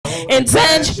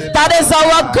intention. That is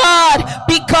our God,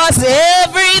 because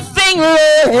everything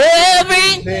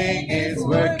is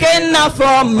working out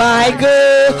for my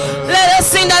good. Let us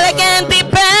sing that again.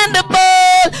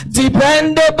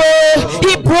 Dependable.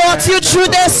 He brought you through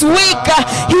this week.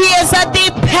 He is a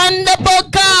dependable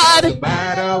God.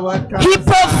 He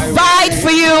provides for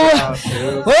you.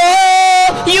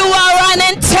 Oh, you are an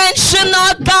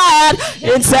intentional God.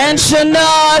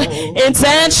 Intentional.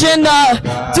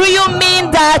 Do you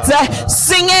mean that?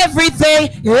 Sing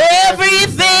everything.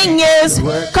 Everything is.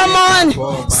 Come on.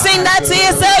 Sing that to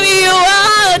yourself. You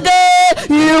are good.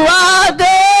 You are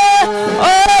good.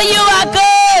 Oh, you are good.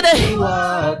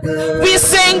 We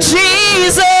sing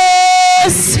Jesus.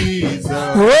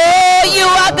 Oh, you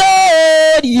are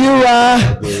good. You are.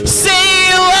 Say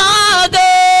you are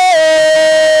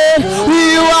good.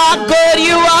 You are good.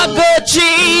 You are good,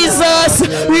 Jesus.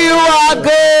 You are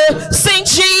good. Sing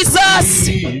Jesus.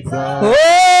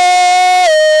 Oh,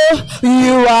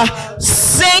 you are.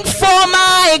 Sing for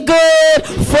my good.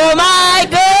 For my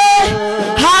good.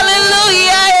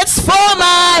 Hallelujah. It's for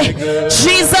my.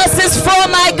 Jesus is for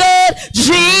my good.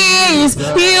 Jesus,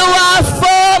 you are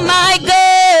for my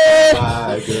good.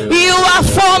 You are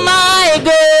for my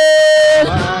good.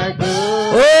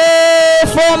 Oh,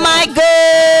 for my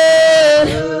good.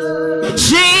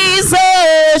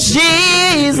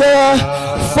 Jesus,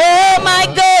 for my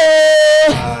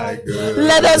good.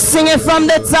 Let us sing it from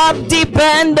the top.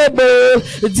 Dependable.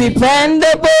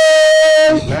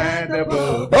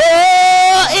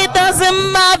 Oh, it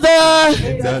doesn't matter.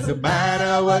 It doesn't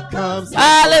matter what comes.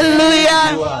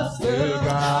 Hallelujah.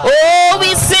 Oh,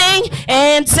 we sing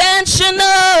intentional.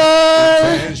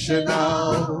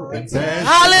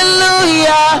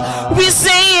 Hallelujah. We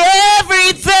sing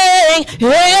everything.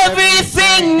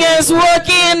 Everything is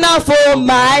working out for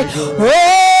my.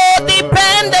 Oh,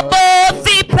 dependable.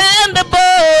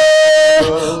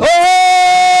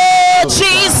 Oh,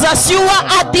 Jesus, you are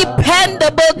a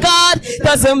dependable God.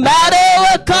 Doesn't matter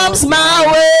what comes my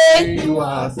way. You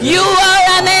are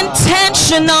an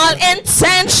intentional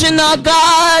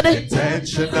God.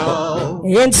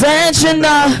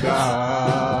 Intentional.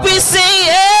 We sing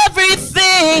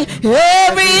everything.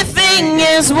 Everything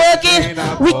is working.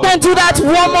 We can do that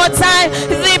one more time.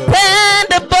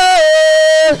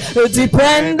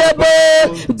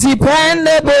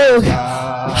 Dependable.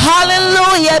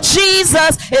 Hallelujah,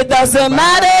 Jesus. It doesn't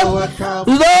matter.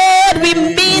 Lord, we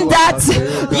mean that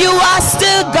you are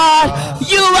still God.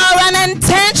 You are an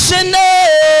intentional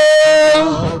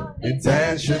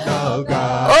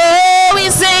God. Oh, we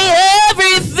say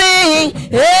everything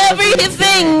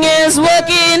is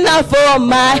working out for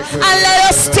my. And let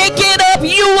us take it up.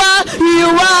 You are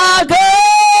good.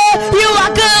 You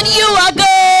are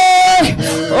good.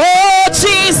 Oh,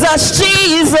 Jesus.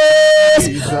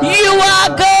 You are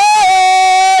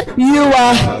good. You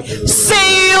are.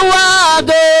 Say you are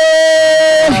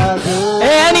good.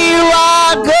 And you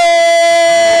are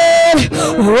good.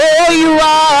 Oh, you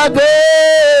are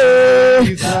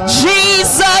good.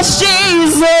 Jesus.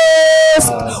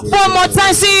 One more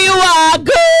time. Say you are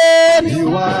good. You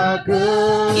are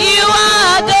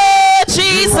good,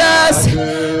 Jesus.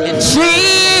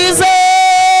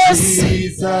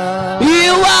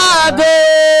 You are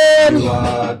good.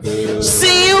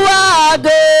 See, you are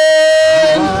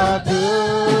good.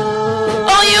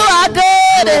 Oh, you are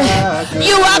good.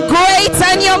 You are great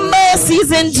and your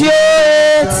mercies endure.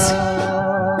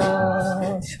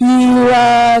 You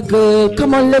are good.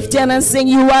 Come on, lift your hand and sing.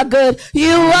 You are good.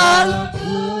 You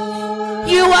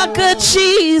are good,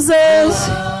 Jesus.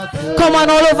 Come on,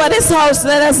 all over this house,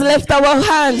 let us lift our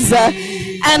hands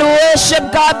and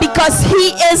worship God, because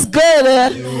He is good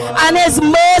and His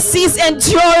mercies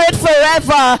endure it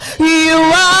forever.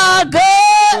 You are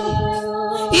good.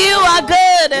 You are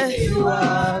good.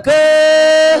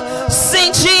 Good.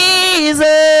 Sing Jesus.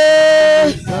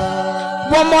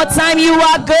 One more time. You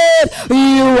are good.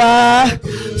 You are.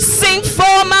 Sing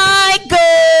for my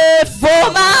good.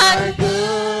 For my.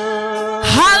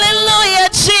 Hallelujah,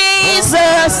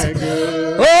 Jesus.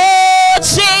 Oh,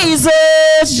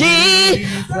 Jesus.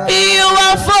 You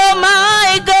are for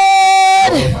my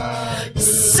good.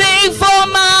 Sing for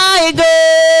my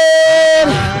good.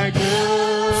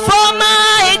 For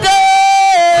my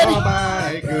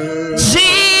good.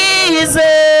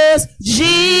 Jesus.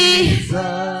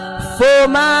 For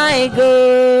my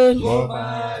good.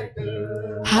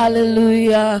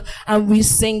 Hallelujah. And we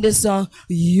sing this song.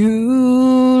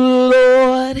 You,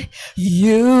 Lord,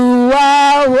 you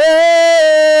are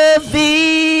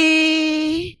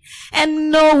worthy.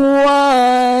 And no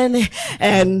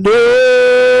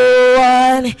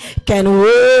one can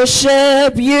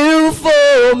worship you for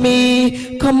for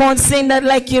me. Come on, sing that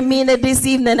like you mean it this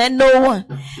evening. And no one.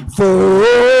 For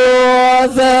all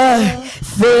the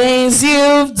things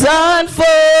you've done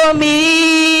for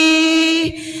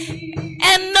me.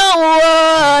 And no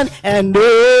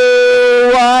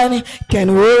one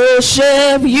can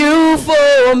worship you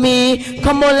for me.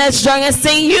 Come on, let's join and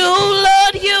sing. You,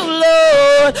 Lord, you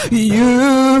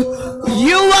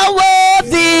are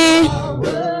worthy.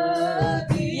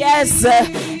 Yes,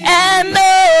 and no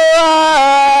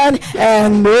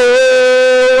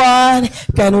one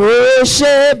can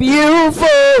worship you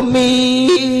for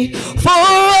me. For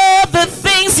all the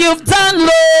things you've done,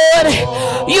 Lord,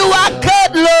 you are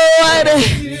good, Lord.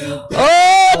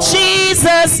 Oh,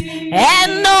 Jesus,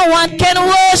 and no one can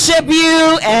worship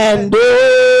you, and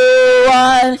no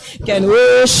one can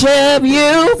worship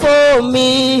you for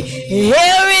me.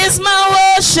 Here is my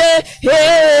worship,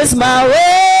 here is my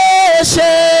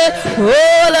worship,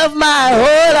 all of my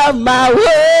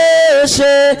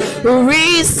worship.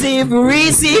 Receive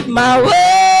my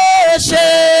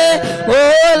worship,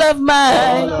 all of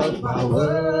my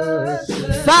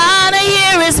worship. Father,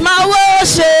 here is my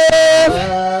worship.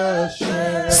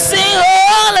 Sing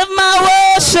all of my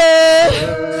worship.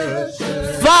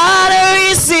 Father,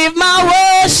 receive my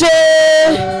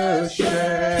worship.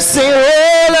 Sing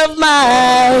all of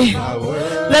my.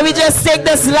 Let me just take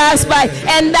this last bite.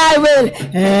 And I will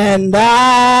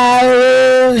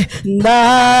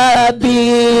not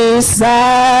be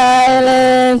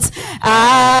silent.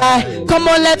 Come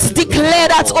on, let's declare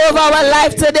that over our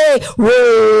life today.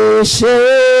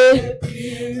 Worship.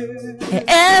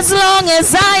 As long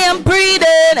as I am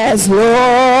breathing, as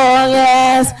long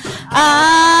as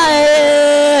I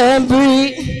am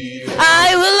breathing,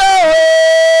 I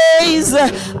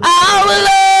will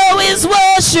always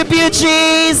worship you,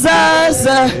 Jesus.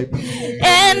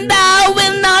 And I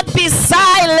will not be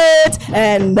silent,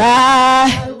 and I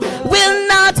will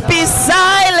not be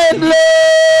silent,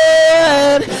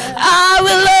 Lord. I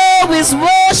will always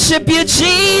worship you,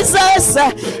 Jesus.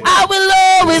 I will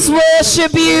always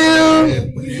worship you.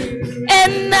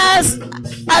 And as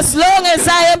long as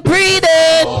I am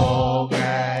breathing,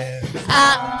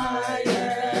 I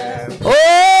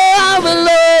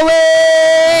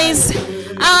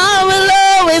will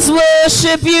always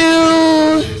worship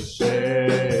you.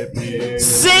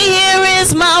 Say, here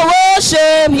is my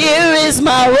worship, here is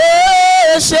my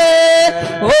worship,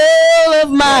 all of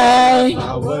my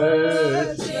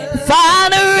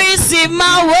Father, receive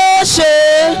my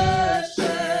worship.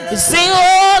 Sing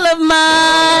all of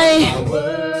my.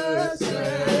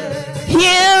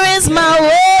 Here is my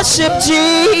worship,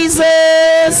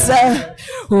 Jesus.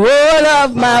 All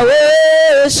of my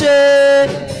worship.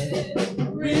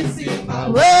 Receive my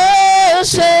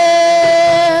worship.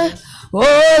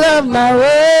 All of my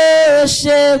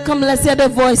worship. Come, let's hear the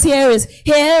voice. Here is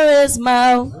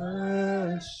my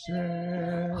worship.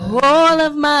 All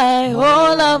of my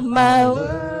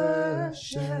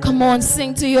worship. Come on,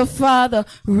 sing to your Father.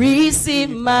 Receive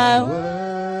my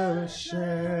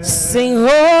worship. Sing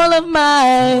all of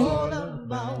my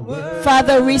worship.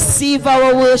 Father, receive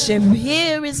our worship.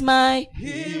 Here is my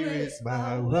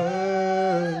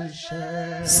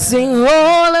worship. Sing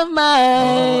all of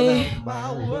my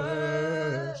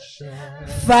worship.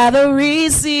 Father,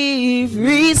 receive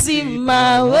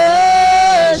my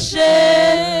worship.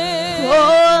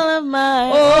 All of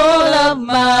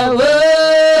my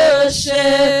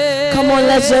worship. Come on,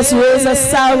 let's just raise a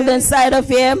sound inside of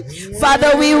him.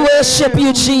 Father, we worship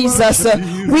you, Jesus.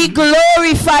 We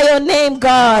glorify your name,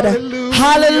 God.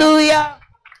 Hallelujah.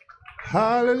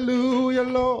 Hallelujah,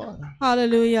 Lord.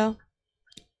 Hallelujah.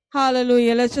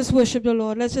 Hallelujah. Let's just worship the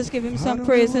Lord. Let's just give him some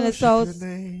praise in his house.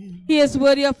 He is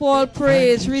worthy of all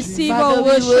praise. Receive our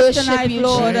worship tonight,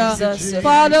 Lord.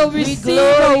 Father, receive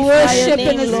our worship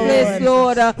in this place,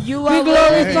 Lord. We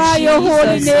glorify your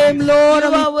holy name, Lord.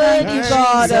 And we thank you,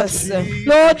 God.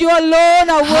 Lord, you alone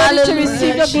are worthy to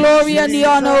receive the glory and the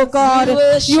honor, oh God.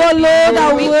 You alone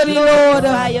are worthy, Lord.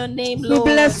 We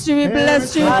bless you, we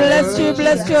bless you, we bless you, we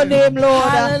bless your name,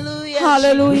 Lord.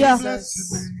 Hallelujah.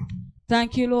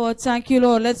 Thank you, Lord. Thank you,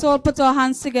 Lord. Let's all put our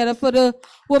hands together for the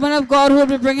woman of God who will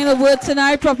be bringing the word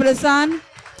tonight, Prophetess Ann.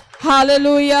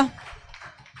 Hallelujah.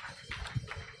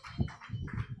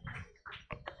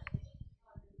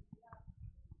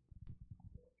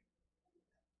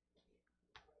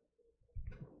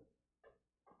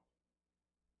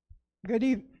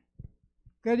 Good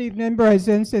evening, brothers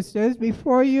and sisters.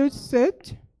 Before you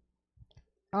sit,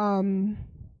 I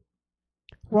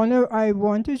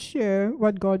want to share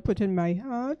what God put in my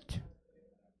heart,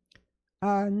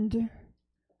 and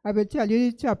I will tell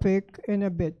you the topic in a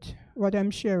bit, what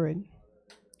I'm sharing.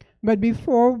 But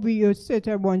before you sit,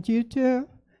 I want you to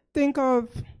think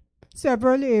of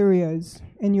several areas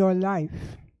in your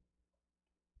life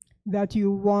that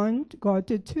you want God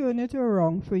to turn it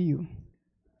around for you.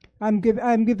 I'm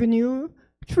giving you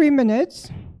 3 minutes,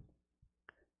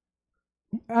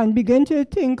 and begin to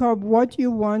think of what you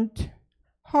want,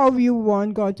 how you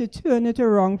want God to turn it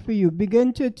around for you.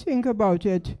 Begin to think about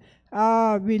it.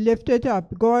 We lift it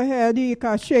up. Go ahead.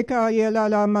 Hika sheka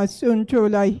yelala masunto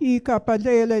la hika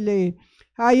padelele.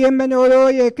 Ayemenolo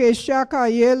yeke shaka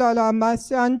yelala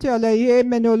masanta la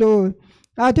yemenolo.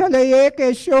 Atale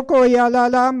yeke shoko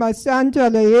yalala masanta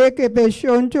la yeke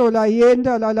beshonto la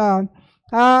yenda lala.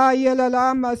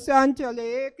 Yelala masanta la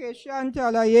yeke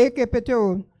shanta la yeke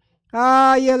peto.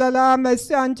 Yelala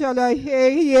masanta la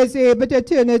he is able to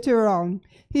turn it around.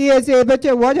 He is able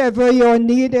to, whatever your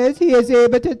need is, He is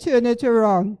able to turn it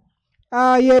around.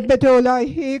 In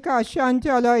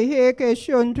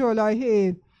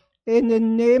the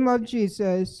name of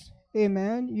Jesus.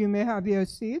 Amen. You may have your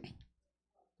seat.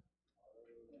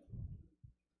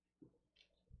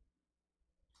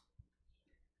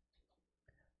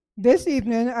 This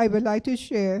evening, I would like to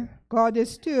share, God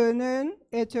is turning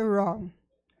it around.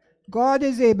 God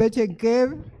is able to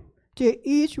give to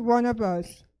each one of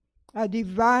us a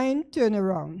divine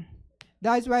turnaround.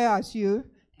 That's why I ask you,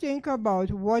 think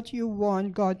about what you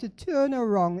want God to turn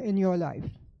around in your life.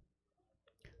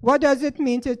 What does it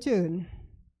mean to turn?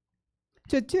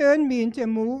 To turn means to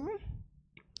move,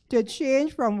 to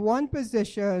change from one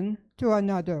position to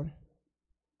another.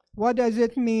 What does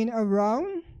it mean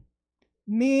around?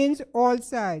 Means all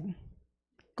sides.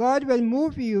 God will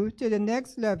move you to the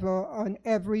next level on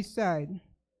every side.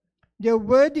 The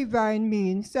word divine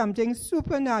means something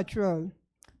supernatural.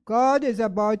 God is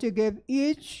about to give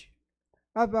each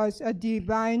of us a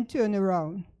divine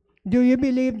turnaround. Do you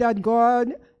believe that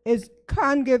God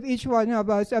can give each one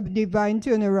of us a divine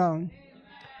turnaround?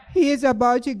 He is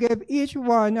about to give each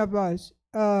one of us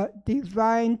a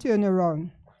divine turnaround.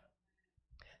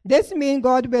 This means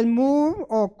God will move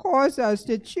or cause us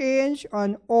to change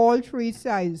on all 3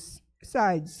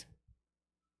 sides.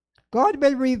 God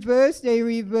will reverse the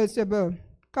irreversible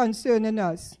concerning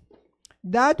us.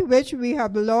 That which we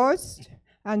have lost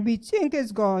and we think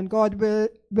is gone, God will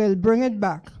bring it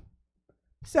back.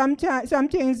 Some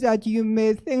things that you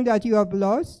may think that you have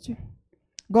lost,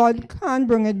 God can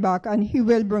bring it back, and He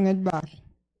will bring it back.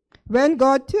 When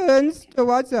God turns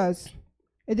towards us,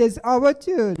 it is our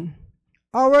turn.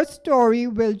 Our story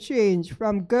will change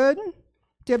from good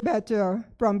to better,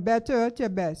 from better to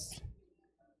best.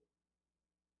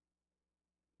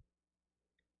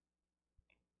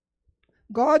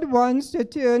 God wants to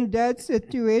turn dead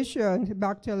situations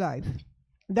back to life.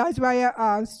 That's why I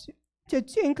asked to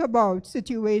think about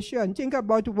situation. Think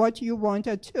about what you want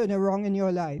to turn around in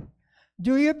your life.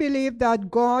 Do you believe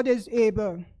that God is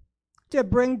able to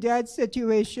bring dead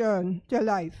situation to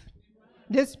life?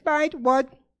 Despite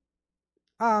what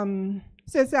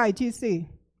society say.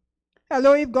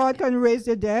 Hello, if God can raise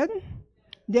the dead,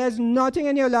 there's nothing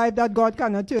in your life that God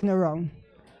cannot turn around.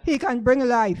 He can bring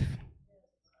life.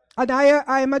 And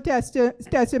I am a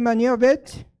testimony of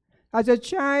it. As a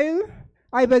child,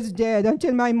 I was dead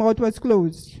until my mouth was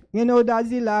closed. You know, that's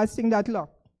the last thing that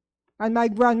locked. And my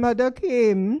grandmother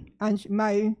came, and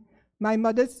my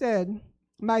mother said,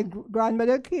 my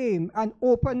grandmother came and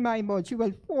opened my mouth. She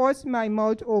will force my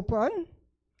mouth open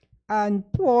and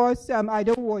pour some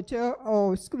either water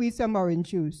or squeeze some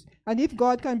orange juice. And if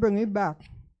God can bring it back,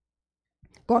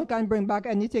 God can bring back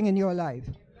anything in your life.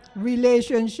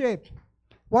 Relationship.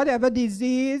 Whatever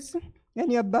disease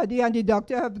in your body and the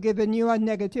doctor have given you a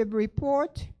negative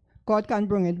report, God can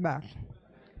bring it back.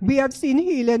 We have seen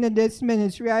healing in this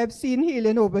ministry. I have seen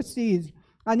healing overseas.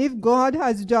 And if God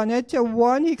has done it to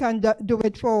one, He can do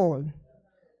it for all.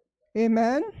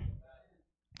 Amen?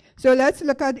 So let's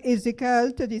look at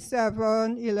Ezekiel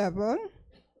 37:11.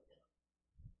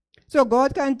 So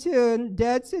God can turn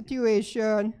dead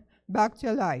situation back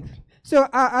to life. So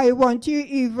I want you,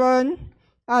 even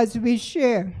as we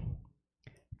share,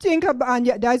 think about,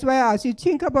 and that's why I ask you,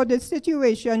 think about the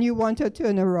situation you want to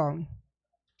turn around.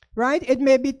 Right? It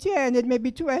may be 10, it may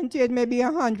be 20, it may be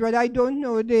 100. I don't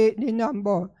know the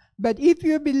number. But if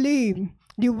you believe,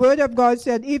 the Word of God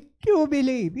said, if you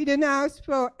believe, He didn't ask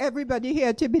for everybody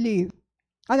here to believe.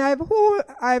 And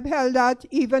I've held that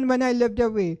even when I lived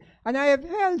away. And I have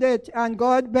held it, and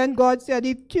when God said,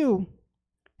 if two,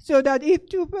 so that if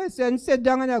 2 persons sit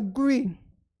down and agree,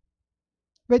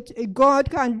 but God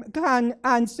can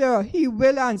answer, He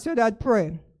will answer that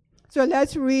prayer. So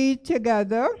let's read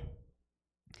together.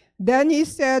 Then He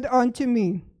said unto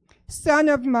me, Son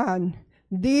of man,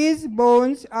 These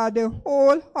bones are the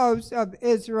whole house of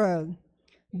Israel.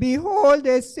 Behold,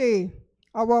 they say,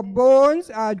 our bones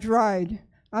are dried,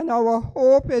 and our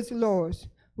hope is lost.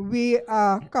 We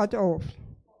are cut off.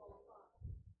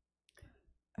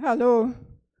 Hello.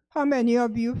 How many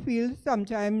of you feel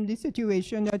sometimes the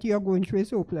situation that you're going through is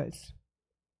hopeless?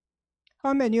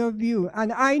 How many of you?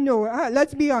 And I know,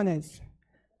 let's be honest.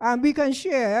 We can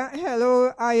share.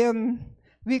 Hello,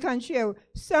 we can share.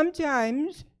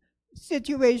 Sometimes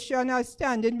situations are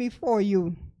standing before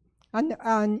you.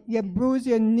 And you bruise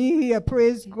your knee, you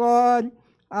praise God,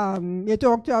 you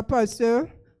talk to a pastor,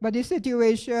 but the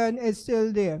situation is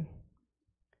still there.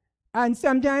 And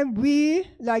sometimes we,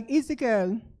 like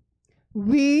Ezekiel,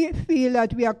 we feel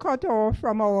that we are cut off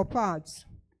from our paths.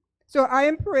 So I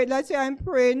am praying, let's say I'm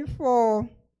praying for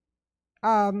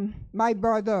my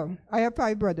brother. I have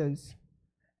 5 brothers.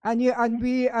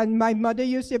 And my mother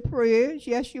used to pray.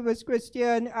 Yes, she was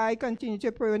Christian. I continued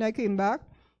to pray when I came back.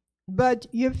 But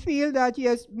you feel that,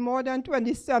 yes, more than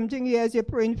 20-something years you're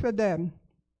praying for them.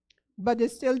 But they're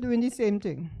still doing the same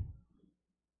thing.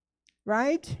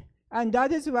 Right? And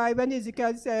that is why when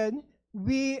Ezekiel said,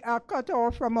 we are cut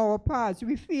off from our paths,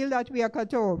 we feel that we are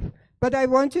cut off. But I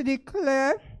want to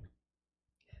declare,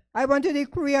 I want to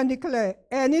decree and declare,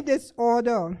 any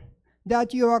disorder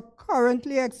that you are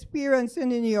currently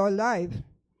experiencing in your life,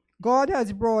 God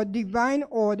has brought divine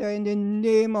order in the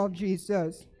name of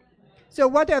Jesus. So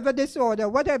whatever disorder,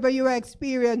 whatever you are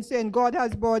experiencing, God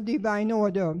has brought divine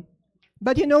order.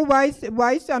 But you know why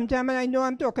sometimes, and I know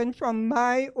I'm talking from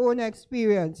my own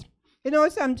experience, you know,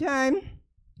 sometimes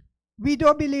we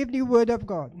don't believe the word of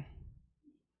God.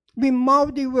 We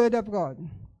mouth the word of God.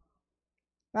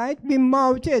 Right? We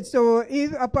mouth it. So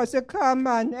if a person come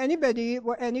and anybody,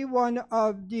 or any one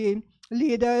of the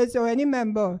leaders or any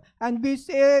member, and we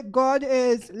say God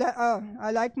is,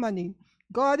 I like money,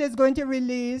 God is going to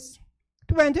release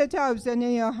 20,000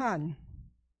 in your hand.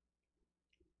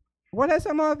 What are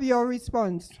some of your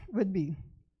response would be?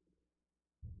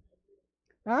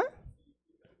 Huh?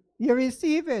 You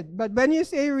receive it, but when you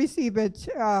say receive it,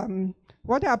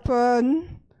 what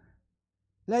happened?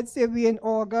 Let's say we're in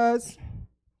August,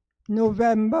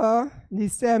 November,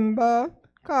 December,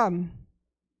 come.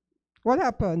 What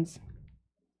happens?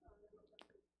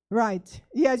 Right.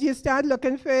 Yes, you start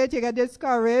looking for it, you get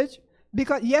discouraged.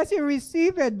 Because, yes, you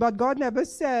receive it, but God never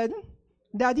said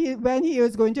that when he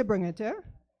was going to bring it. Eh?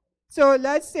 So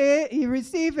let's say he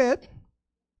received it,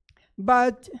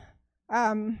 but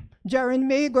during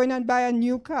May, going and buy a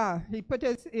new car. He put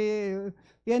his,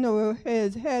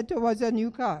 his head towards a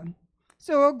new car.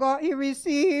 So he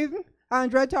received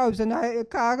 100,000. A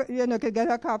car, could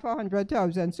get a car for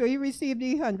 100,000. So he received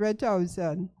the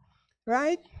 100,000,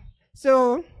 right?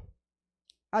 So,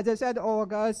 as I said,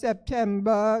 August,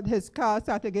 September, his car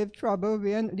started to give trouble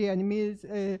when the enemy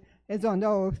is under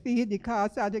our feet. The car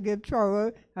started to give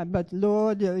trouble. But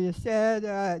Lord, you said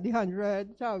the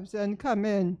 100,000 come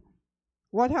in.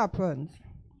 What happened?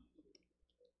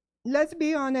 Let's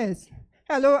be honest.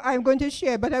 Hello, I'm going to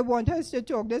share, but I want us to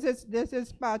talk. This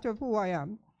is part of who I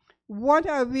am. What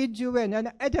are we doing?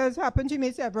 And it has happened to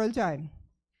me several times.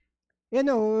 You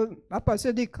know, a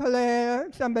pastor declare,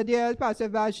 somebody else, Pastor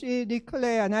Vashi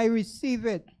declare, and I receive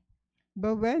it.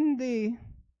 But when the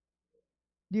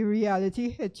reality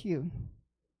hits you,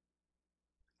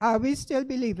 are we still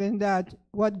believing that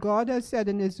what God has said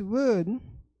in his word,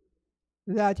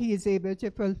 that he is able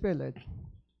to fulfill it?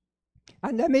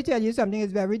 And let me tell you something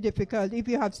is very difficult if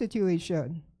you have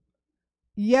situation.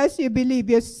 Yes, you believe,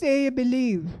 you say you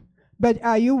believe, but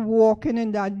are you walking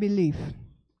in that belief?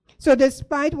 So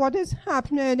despite what is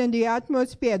happening in the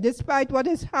atmosphere, despite what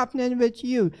is happening with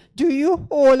you, do you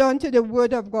hold on to the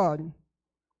word of God?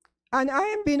 And I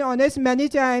am being honest many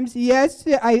times, yes,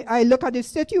 I look at the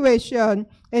situation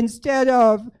instead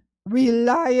of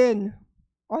relying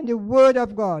on the word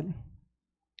of God.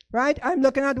 Right? I'm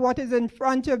looking at what is in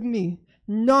front of me,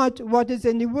 not what is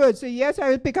in the word. So yes, I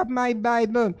will pick up my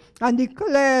Bible and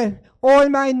declare all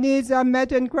my needs are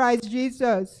met in Christ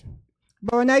Jesus.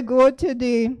 But when I go to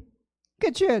the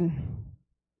kitchen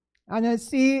and I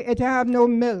see it have no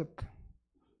milk,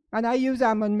 and I use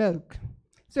almond milk,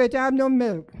 so it have no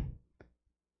milk,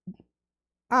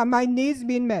 are my needs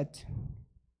being met?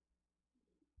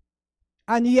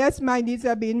 And yes, my needs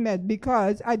are being met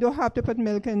because I don't have to put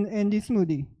milk in the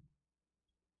smoothie.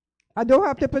 I don't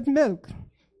have to put milk.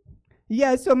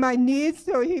 Yes, so my needs,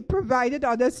 so he provided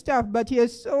other stuff, but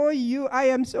I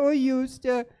am so used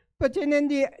to putting in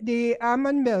the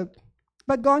almond milk.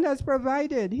 But God has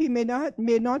provided. He may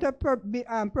not have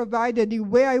provided the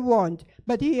way I want,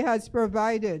 but he has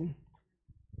provided.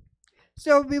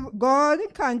 So God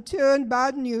can turn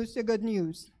bad news to good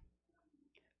news.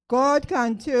 God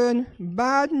can turn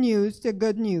bad news to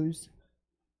good news.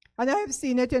 And I've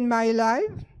seen it in my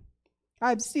life.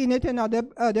 I've seen it in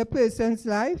other person's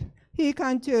life. He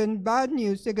can turn bad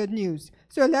news to good news.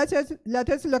 So let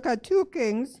us look at 2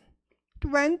 Kings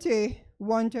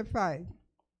 20:1-5.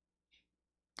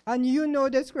 And you know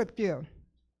the scripture.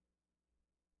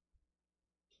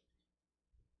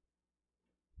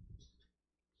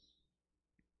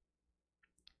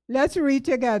 Let's read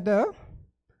together.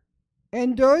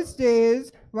 In those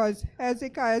days was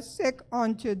Hezekiah sick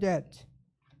unto death.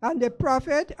 And the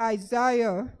prophet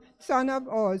Isaiah, son of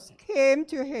Uz, came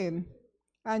to him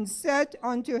and said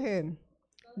unto him,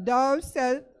 Thou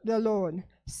said the Lord,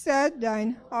 set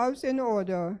thine house in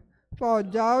order, for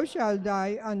thou shalt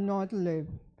die and not live.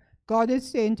 God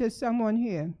is saying to someone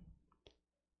here,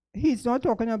 he's not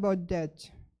talking about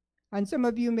death. And some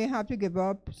of you may have to give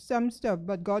up some stuff,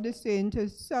 but God is saying to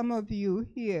some of you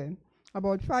here,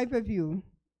 about 5 of you,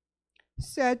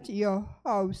 set your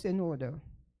house in order.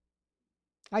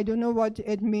 I don't know what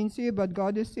it means to you, but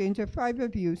God is saying to 5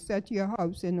 of you, set your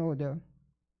house in order.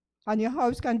 And your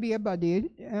house can be a body.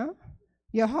 Yeah?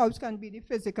 Your house can be the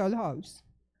physical house.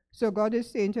 So God is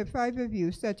saying to 5 of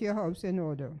you, set your house in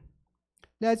order.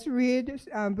 Let's read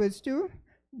verse 2.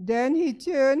 Then he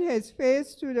turned his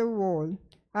face to the wall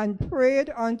and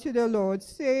prayed unto the Lord,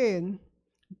 saying,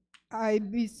 I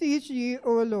beseech ye,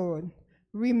 O Lord,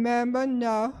 remember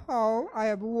now how I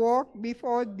have walked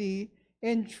before thee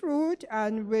in truth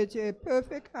and with a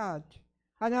perfect heart,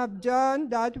 and have done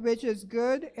that which is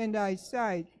good in thy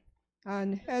sight.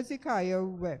 And Hezekiah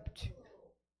wept.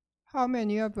 How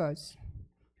many of us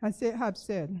have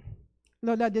said,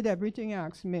 Lord, I did everything you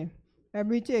asked me.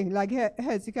 Everything, like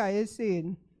Hezekiah is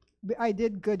saying, I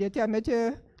did good. You tell me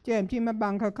to empty my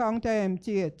bank account, I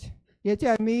empty it. You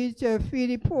tell me to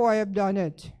feed the poor, I have done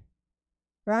it.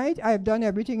 Right? I have done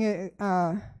everything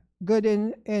good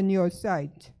in your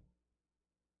sight.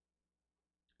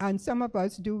 And some of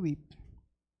us do weep.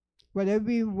 Whatever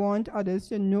we want others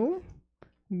to know,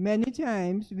 many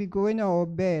times we go in our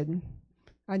bed,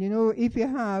 and you know, if you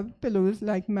have pillows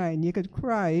like mine, you could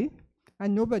cry,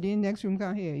 and nobody in the next room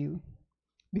can hear you.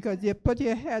 Because you put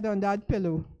your head on that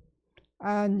pillow.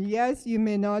 And yes, you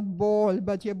may not bawl,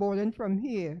 but you're bawling from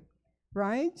here,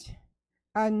 right?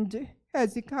 And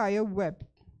Hezekiah wept.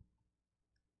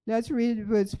 Let's read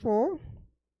verse 4.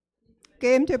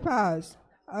 Came to pass,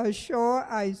 as sure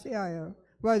Isaiah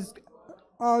was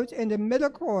out in the middle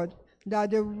court,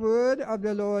 that the word of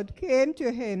the Lord came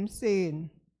to him, saying,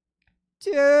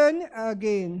 Turn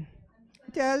again,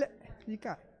 tell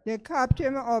the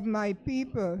captain of my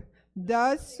people,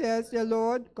 thus says the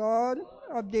Lord God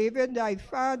of David thy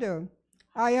father,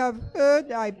 I have heard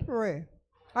thy prayer,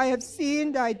 I have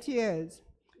seen thy tears.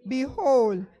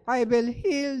 Behold, I will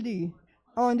heal thee.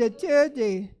 On the 3rd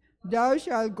day thou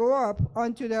shalt go up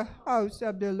unto the house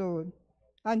of the Lord.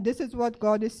 And this is what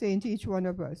God is saying to each one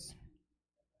of us.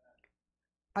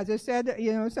 As I said,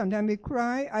 you know, sometimes we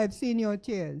cry, I have seen your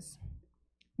tears.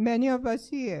 Many of us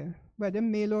here, whether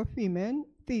male or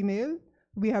female,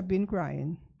 we have been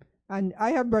crying. And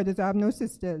I have brothers, I have no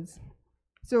sisters.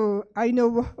 So I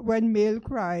know when male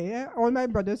cry, all my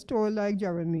brothers told like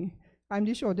Jeremy, I'm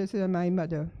the shortest of my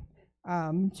mother,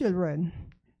 children.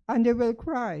 And they will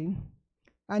cry.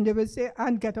 And they will say,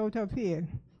 and get out of here,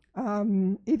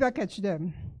 if I catch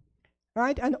them.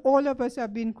 Right? And all of us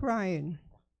have been crying.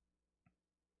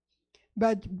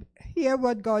 But hear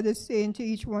what God is saying to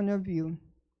each one of you.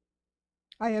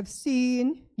 I have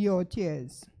seen your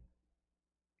tears.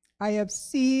 I have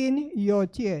seen your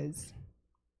tears.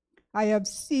 I have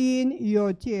seen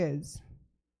your tears.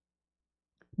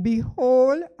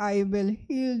 Behold, I will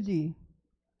heal thee.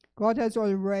 God has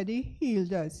already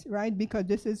healed us, right? Because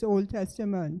this is Old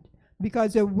Testament.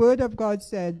 Because the word of God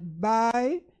said,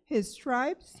 by his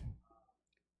stripes,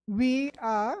 we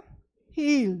are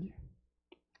healed.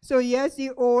 So yes,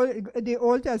 the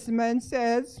Old Testament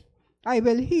says, I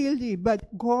will heal thee,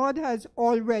 but God has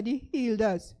already healed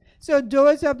us. So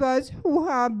those of us who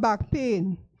have back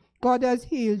pain, God has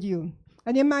healed you.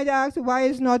 And you might ask, why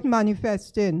is not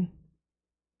manifesting?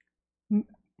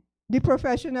 The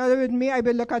professional with me, I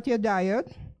will look at your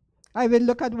diet. I will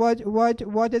look at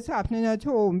what is happening at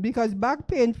home. Because back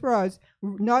pain for us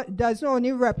doesn't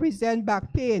only represent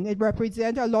back pain, it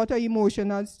represents a lot of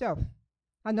emotional stuff.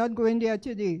 I'm not going there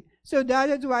today. So that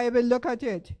is why I will look at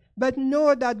it. But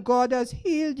know that God has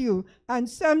healed you. And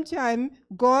sometimes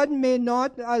God may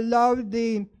not allow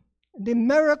the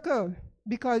miracle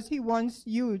because he wants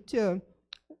you to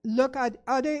look at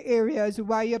other areas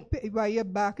why your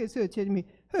back is hurting me.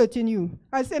 hurting you.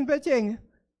 A simple thing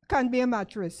can be a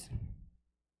mattress.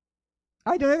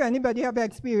 I don't know if anybody have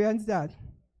experienced that.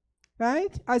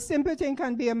 Right? A simple thing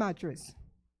can be a mattress.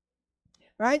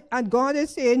 Right? And God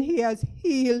is saying he has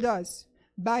healed us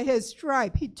by his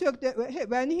stripe. He took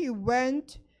when he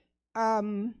went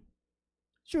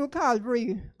through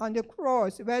Calvary on the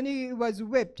cross, when he was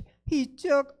whipped, he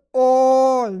took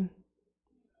all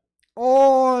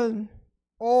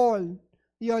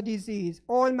your disease,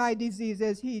 all my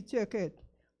diseases, he took it.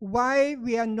 Why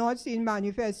we are not seeing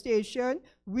manifestation?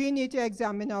 We need to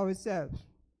examine ourselves.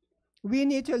 We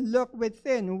need to look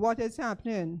within what is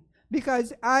happening.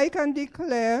 Because I can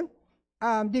declare,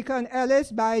 Deacon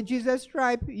Ellis, by Jesus'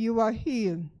 stripe, you are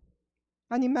healed.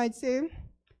 And he might say,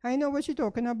 I know what you're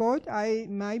talking about.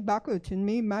 My back hurting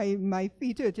me, my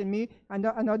feet hurting me, and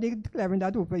I'm not declaring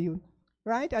that over you.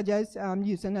 Right? I just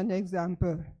using an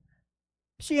example.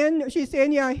 She's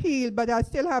saying you're healed, but I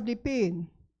still have the pain.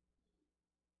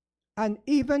 And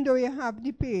even though you have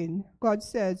the pain, God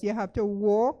says you have to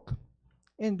walk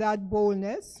in that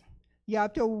boldness. You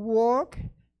have to walk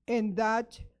in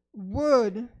that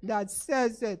word that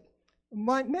says it.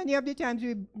 Many of the times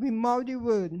we mouth the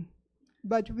word,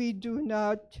 but we do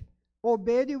not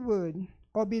obey the word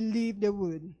or believe the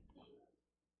word.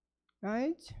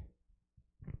 Right?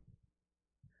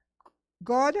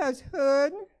 God has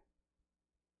heard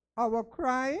our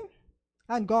cry,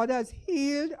 and God has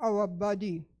healed our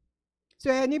body. So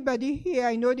anybody here,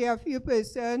 I know there are a few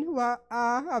persons who are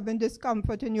having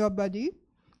discomfort in your body.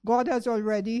 God has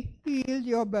already healed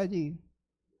your body.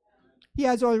 He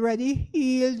has already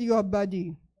healed your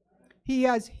body. He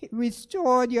has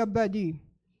restored your body.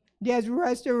 There's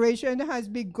restoration has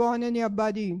begun in your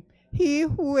body. He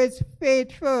who is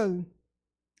faithful,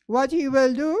 what he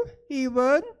will do? He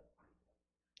will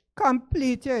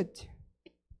complete it.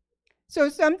 So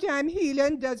sometimes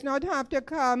healing does not have to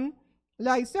come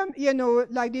like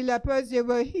like the lepers, they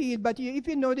were healed. But if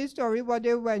you know the story, what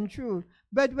they went through.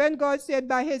 But when God said,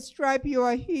 by his stripe you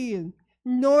are healed,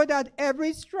 know that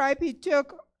every stripe he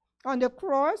took on the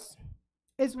cross,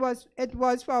 it was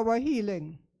for our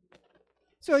healing.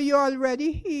 So you're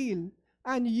already healed.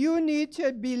 And you need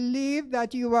to believe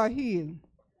that you are healed.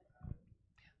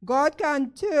 God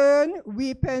can turn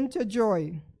weeping to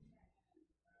joy.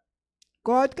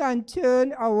 God can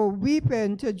turn our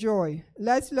weeping to joy.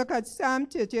 Let's look at Psalm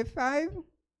 35.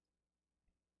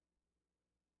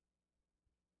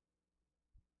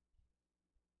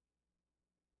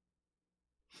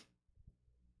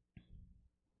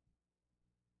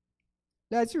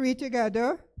 Let's read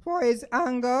together. For his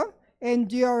anger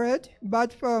endureth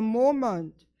but for a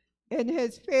moment. In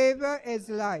his favor is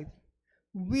life.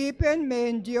 Weeping may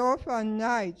endure for a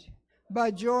night,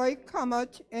 but joy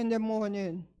cometh in the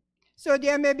morning. So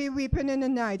there may be weeping in the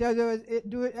night. As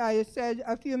I said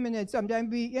a few minutes,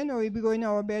 sometimes we go in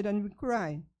our bed and we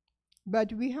cry.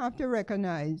 But we have to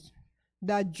recognize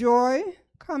that joy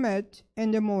cometh in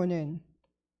the morning.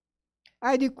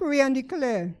 I decree and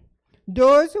declare,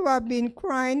 those who have been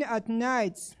crying at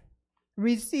nights,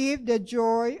 receive the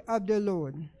joy of the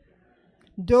Lord.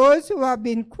 Those who have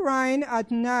been crying at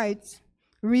nights,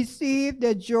 receive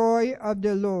the joy of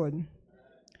the Lord.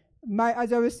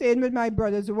 As I was saying with my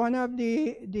brothers, one of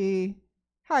the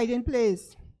hiding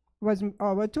place was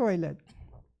our toilet.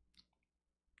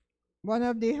 One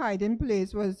of the hiding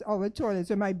place was our toilet.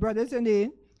 So my brothers and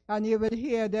you would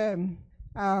hear them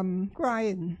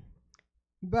crying.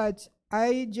 But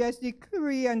I just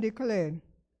decree and declare,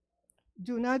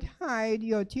 do not hide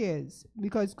your tears,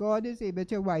 because God is able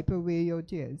to wipe away your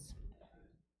tears.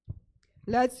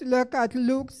 Let's look at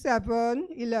Luke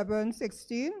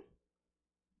 7:11-16.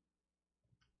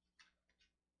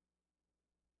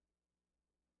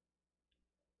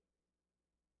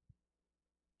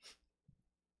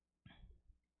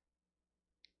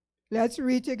 Let's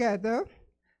read together.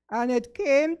 And it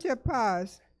came to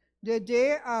pass the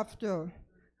day after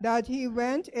that he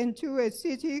went into a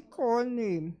city called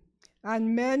Nain,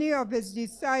 and many of his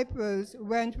disciples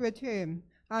went with him,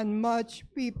 and much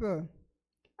people.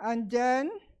 And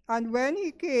when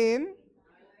he came,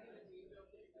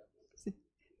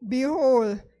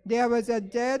 behold, there was a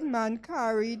dead man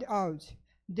carried out,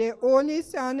 the only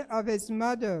son of his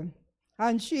mother,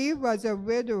 and she was a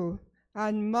widow,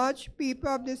 and much people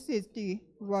of the city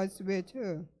was with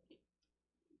her.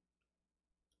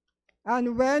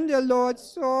 And when the Lord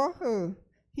saw her,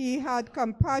 he had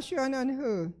compassion on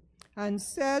her, and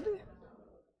said,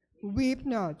 weep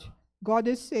not. God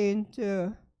is saying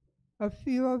to a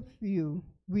few of you,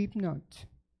 weep not.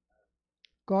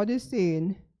 God is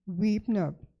saying, weep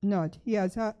not. He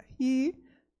had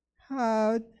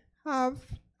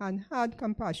and had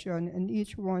compassion on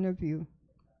each one of you.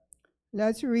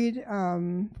 Let's read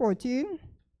 14.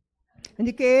 And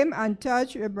he came and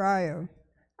touched a briar,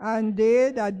 and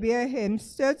they that bare him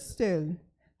stood still.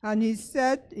 And he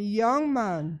said, Young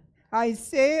man, I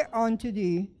say unto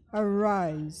thee,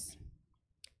 arise.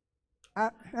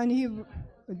 And he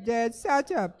there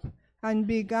sat up and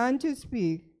began to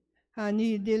speak, and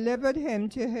he delivered him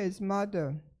to his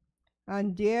mother.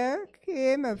 And there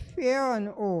came a fear on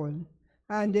all,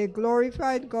 and they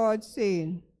glorified God,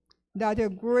 saying, that a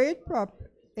great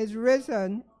prophet is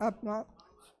risen up,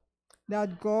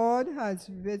 that God has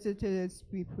visited his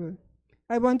people.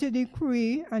 I want to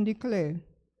decree and declare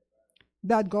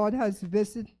that God has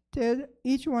visited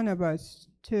each one of us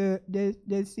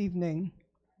this evening.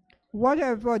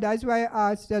 Whatever, that's why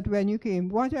I asked that when you came,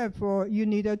 whatever you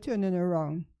need a turning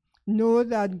around, know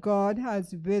that God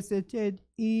has visited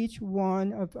each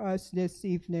one of us this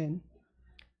evening.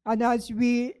 And as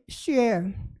we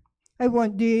share, I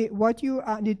want the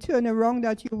turnaround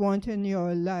that you want in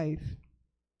your life.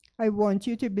 I want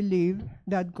you to believe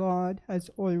that God has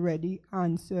already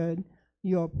answered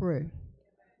your prayer.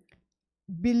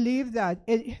 Believe that.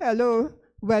 Hello,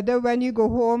 whether when you go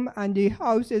home and the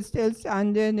house is still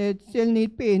standing, it still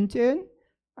needs painting,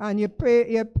 and you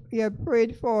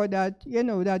prayed for that,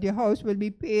 that your house will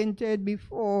be painted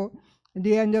before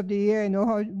the end of the year. You know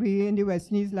how we in the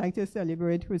West Indies like to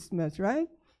celebrate Christmas, right?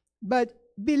 But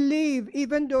believe,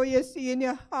 even though you see in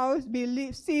your house,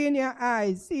 believe, see in your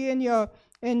eyes, see in your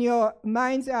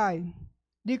mind's eye,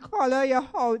 the color your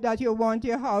house that you want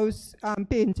your house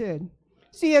painted.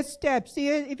 See a step, see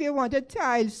it, if you want a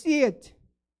tile, see it.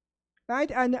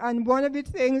 Right? And one of the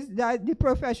things that the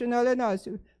professional in us,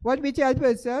 what we tell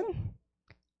person,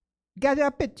 get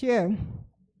a picture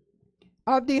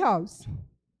of the house,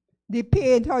 the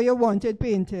paint, how you want it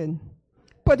painted.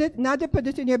 Not to put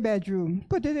it in your bedroom,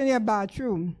 put it in your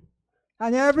bathroom.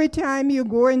 And every time you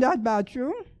go in that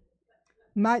bathroom,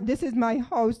 this is my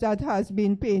house that has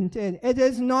been painted. It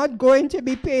is not going to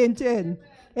be painted.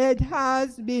 It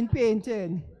has been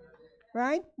painted.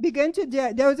 Right? Begin to,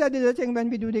 those are the little things when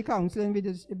we do the counseling, we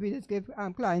just give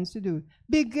clients to do.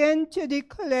 Begin to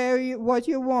declare what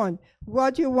you want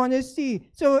to see.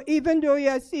 So even though you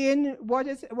are seeing what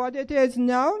it is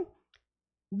now,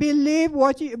 believe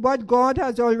what God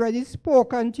has already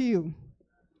spoken to you.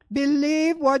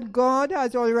 Believe what God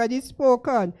has already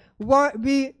spoken. What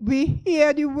we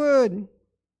hear the word.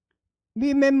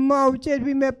 We may mouth it,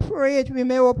 we may pray it, we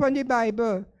may open the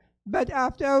Bible. But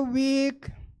after a week,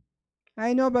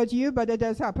 I know about you, but it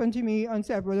has happened to me on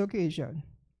several occasions.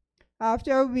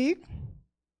 After a week,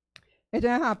 it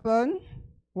has happened,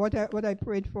 what I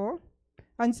prayed for.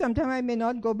 And sometimes I may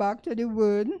not go back to the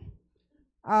word.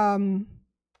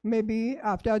 Maybe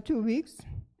after 2 weeks,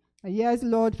 yes,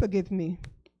 Lord, forgive me.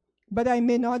 But I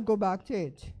may not go back to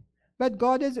it. But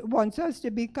God wants us to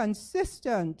be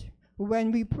consistent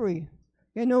when we pray.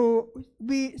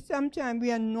 Sometimes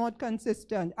we are not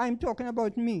consistent. I'm talking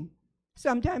about me.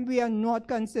 Sometimes we are not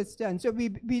consistent. So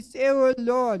we say, oh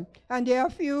Lord, and there are a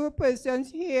few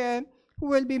persons here who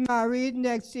will be married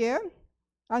next year.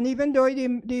 And even though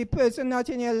the person not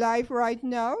in your life right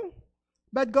now,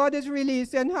 but God is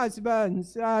releasing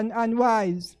husbands and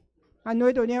wives. I know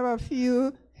it only have a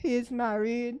few. He is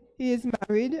married.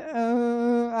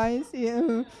 I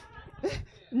see.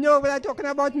 No, but I'm talking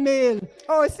about male.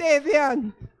 Oh,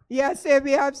 Savior. Yes,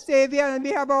 we have Savior, and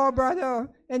we have our brother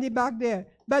in the back there.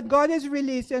 But God is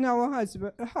releasing our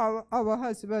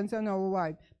husbands and our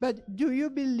wives. But do you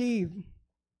believe?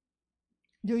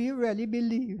 Do you really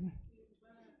believe?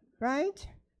 Right?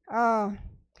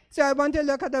 So I want to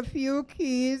look at a few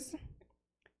keys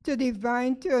to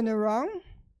divine turnaround.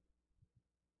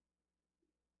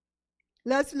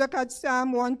 Let's look at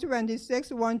Psalm 126,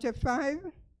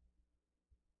 1-5.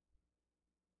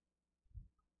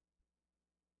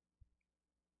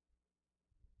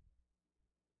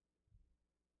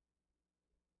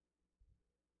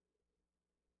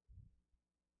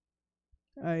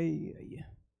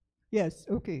 Yes,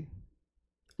 okay.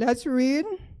 Let's read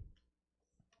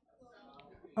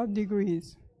of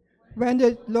degrees. When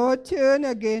the Lord turned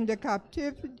again the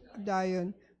captive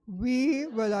Zion, we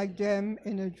were like them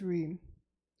in a dream.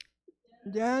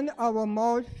 Then our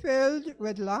mouth filled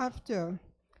with laughter,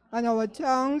 and our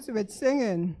tongues with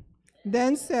singing.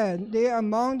 Then said they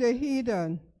among the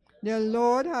heathen, the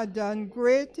Lord had done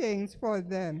great things for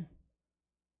them.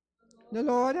 The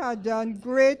Lord had done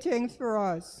great things for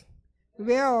us,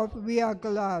 whereof we are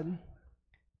glad.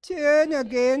 Turn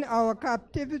again our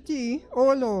captivity,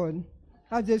 O Lord,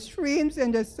 as the streams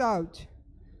in the south.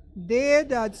 They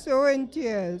that sow in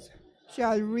tears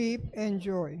shall reap in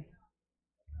joy.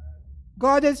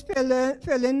 God is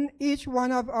filling each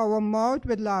one of our mouth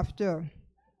with laughter.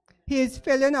 He is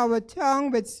filling our tongue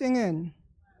with singing.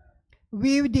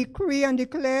 We decree and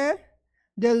declare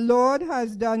the Lord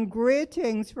has done great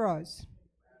things for us.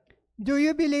 Do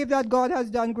you believe that God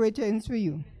has done great things for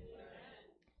you?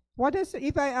 What is,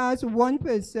 if I ask one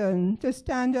person to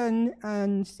stand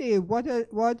and say, what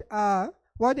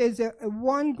is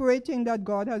one great thing that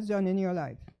God has done in your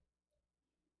life?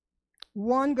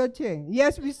 One good thing.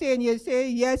 Yes, we say, and you say,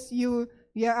 yes, your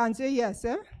answer yes,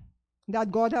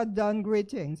 that God has done great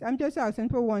things. I'm just asking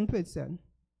for one person.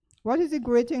 What is the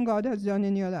great thing God has done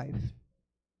in your life?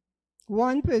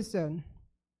 One person.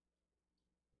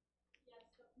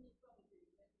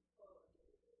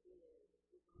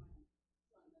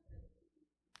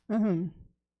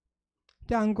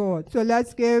 Thank God. So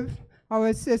let's give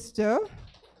our sister.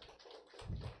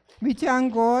 We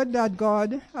thank God that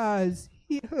God has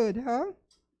heard her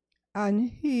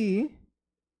and He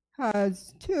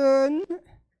has turned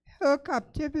her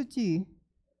captivity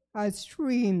as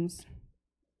streams.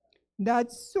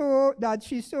 That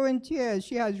she's so in tears,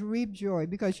 she has reaped joy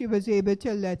because she was able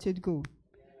to let it go.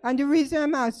 And the reason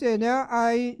I'm asking,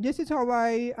 this is how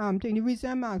I think. The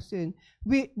reason I'm asking,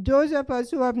 those of us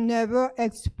who have never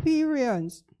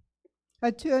experienced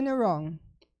a turnaround,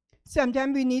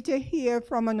 sometimes we need to hear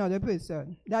from another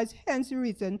person. That's hence the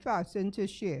reason fasting to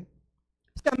share.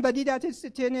 Somebody that is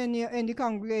sitting in the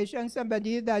congregation,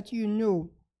 somebody that you know,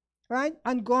 right?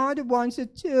 And God wants to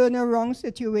turn around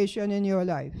situation in your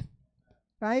life.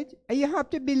 Right? And you have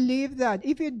to believe that.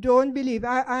 If you don't believe,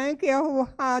 I don't care how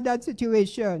hard that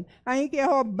situation, I don't care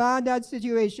how bad that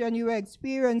situation you are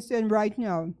experiencing right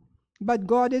now, but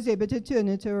God is able to turn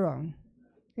it around.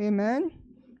 Amen?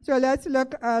 So let's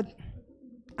look at,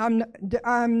 I'm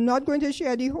not going to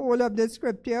share the whole of the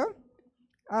scripture.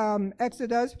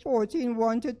 Exodus 14,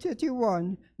 1 to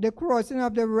 31, the crossing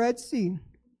of the Red Sea,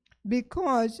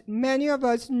 because many of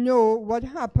us know what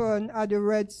happened at the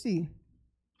Red Sea.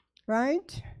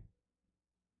 Right?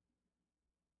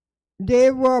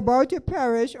 They were about to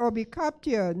perish or be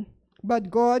captured, but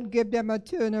God gave them a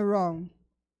turnaround.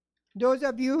 Those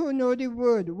of you who know the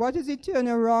word, what is the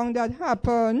turnaround that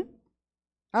happened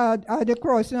at the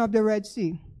crossing of the Red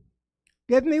Sea?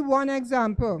 Give me one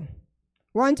example.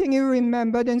 One thing you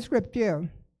remembered in scripture.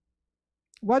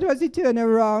 What was the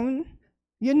turnaround?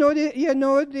 You know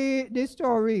the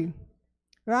story,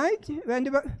 right? When they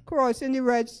were crossing the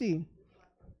Red Sea.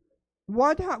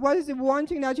 What is the one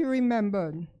thing that you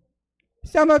remembered?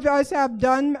 Some of us have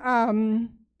done,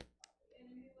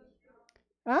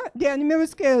 the enemy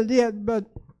was killed, yeah, but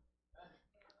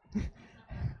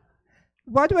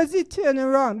what was the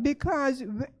turnaround? Because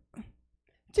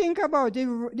think about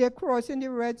the crossing the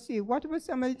Red Sea. What were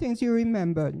some of the things you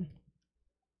remembered?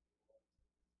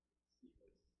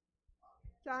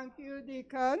 Thank you,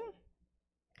 Deacon.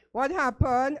 What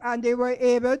happened? And they were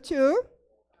able to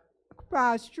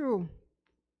pass through.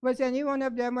 Was any one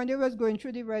of them, when they was going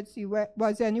through the Red Sea,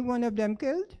 was any one of them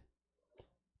killed?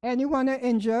 Anyone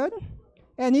injured?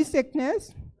 Any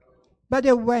sickness? But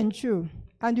they went through.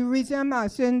 And the reason I'm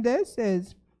asking this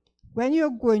is, when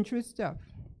you're going through stuff,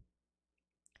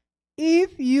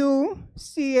 if you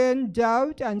seeing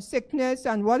doubt and sickness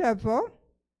and whatever,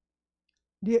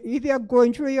 if you're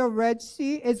going through your Red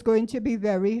Sea, it's going to be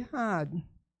very hard.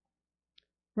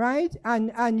 Right?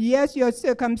 And yes, your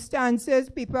circumstances,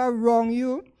 people around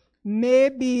you,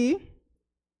 maybe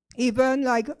even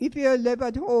like if you live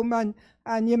at home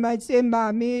and you might say,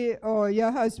 mommy or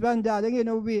your husband, darling,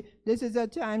 this is a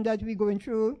time that we're going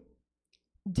through.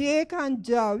 They can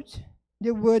doubt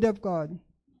the word of God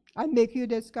and make you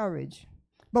discouraged.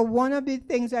 But one of the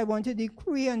things I want to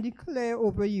decree and declare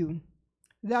over you,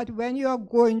 that when you are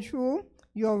going through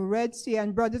your Red Sea,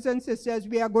 and brothers and sisters,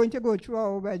 we are going to go through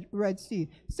our Red Sea.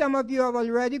 Some of you have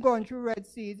already gone through Red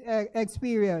Sea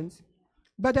experience.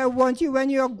 But I want you, when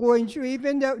you are going through,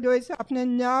 even though it's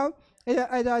happening now, it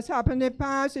has happened in the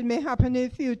past, it may happen in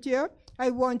the future, I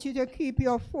want you to keep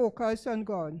your focus on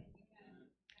God.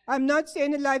 I'm not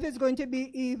saying that life is going to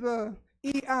be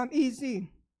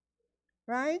easy,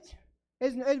 right?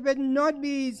 It will not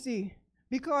be easy,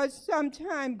 because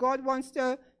sometimes God wants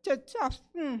to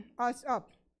toughen us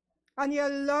up. And He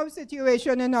allows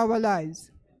situation in our lives.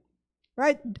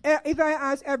 Right? If I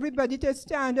ask everybody to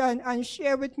stand and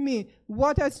share with me,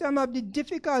 what are some of the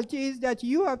difficulties that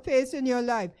you have faced in your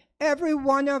life? Every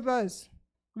one of us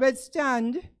will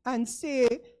stand and say,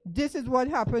 this is what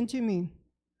happened to me.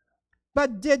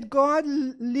 But did God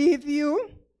leave you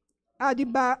at the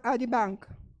bank?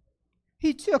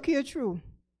 He took you through.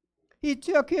 He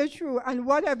took you through, and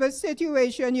whatever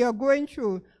situation you're going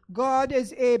through, God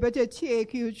is able to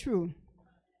take you through.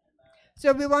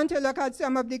 So we want to look at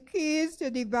some of the keys to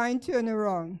divine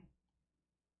turnaround.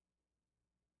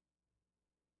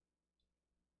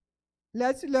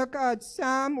 Let's look at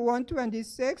Psalm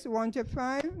 126, 1 to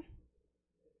 5.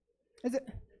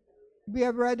 We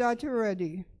have read that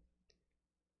already.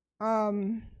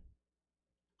 So,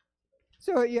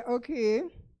 yeah, okay.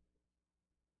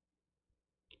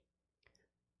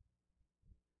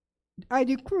 I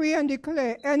decree and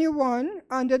declare anyone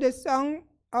under the sound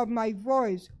of my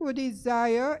voice who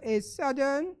desire a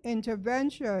sudden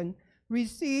intervention,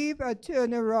 receive a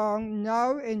turnaround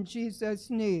now in Jesus'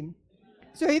 name.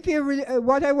 So if you really,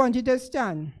 what I want you to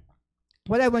stand,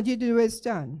 what I want you to do is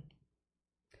stand.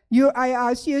 I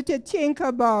ask you to think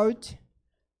about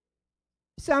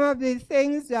some of the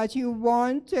things that you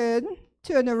want to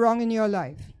turn around in your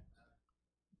life.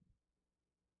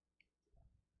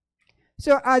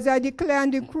 So as I declare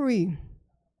and decree,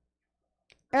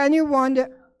 anyone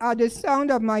at the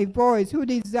sound of my voice who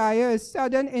desires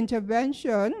sudden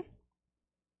intervention,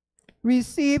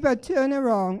 receive a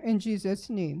turnaround in Jesus'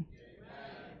 name.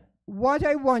 What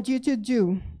I want you to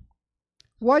do,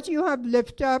 what you have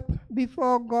lifted up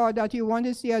before God that you want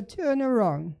to see a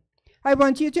turnaround, I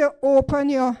want you to open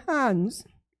your hands.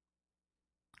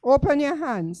 Open your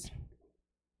hands.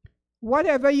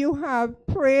 Whatever you have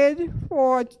prayed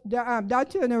for that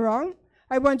turnaround,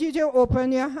 I want you to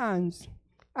open your hands.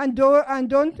 And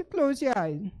don't close your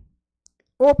eyes.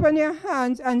 Open your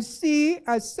hands and see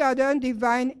a sudden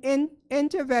divine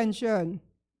intervention.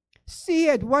 See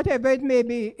it, whatever it may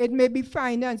be. It may be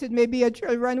finance, it may be your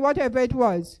children, whatever it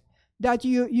was that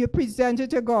you presented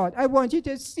to God. I want you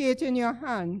to see it in your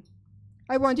hand.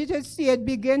 I want you to see it,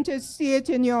 begin to see it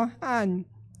in your hand.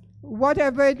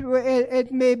 Whatever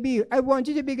it may be, I want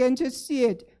you to begin to see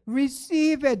it.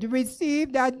 Receive it.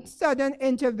 Receive that sudden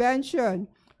intervention.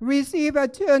 Receive a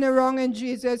turnaround in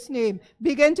Jesus' name.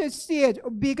 Begin to see it.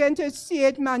 Begin to see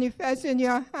it manifest in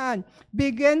your hand.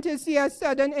 Begin to see a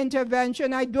sudden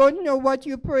intervention. I don't know what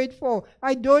you prayed for.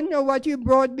 I don't know what you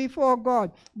brought before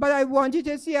God. But I want you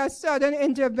to see a sudden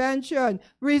intervention.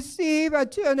 Receive a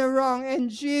turnaround in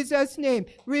Jesus' name.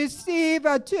 Receive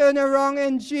a turnaround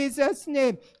in Jesus'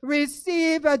 name.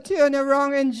 Receive a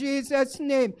turnaround in Jesus'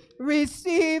 name.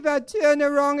 Receive a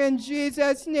turnaround in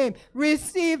Jesus' name.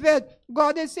 Receive it.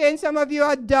 God is saying some of you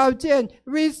are doubting.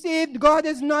 Receive. God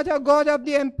is not a God of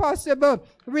the impossible.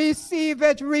 Receive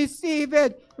it. Receive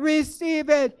it. Receive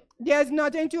it. There's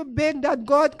nothing too big that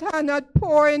God cannot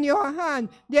pour in your hand.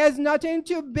 There's nothing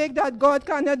too big that God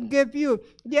cannot give you.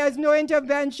 There's no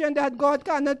intervention that God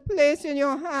cannot place in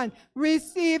your hand.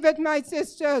 Receive it, my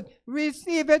sisters.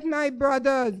 Receive it, my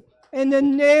brothers. In the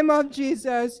name of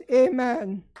Jesus,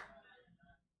 amen.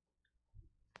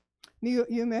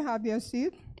 You may have your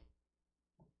seat.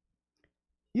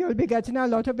 You'll be getting a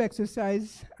lot of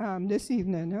exercise this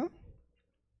evening, huh?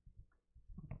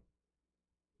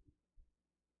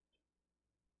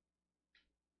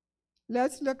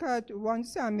 Let's look at 1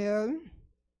 Samuel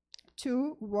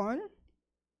 2:1.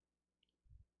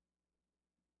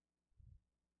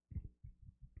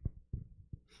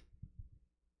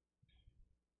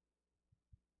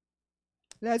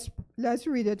 Let's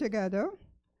read it together.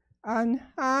 And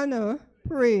Hannah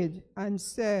prayed and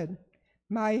said,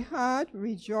 my heart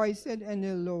rejoiceth in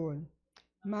the Lord.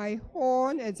 My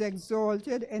horn is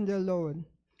exalted in the Lord.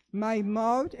 My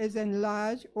mouth is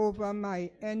enlarged over my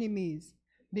enemies,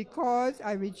 because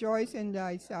I rejoice in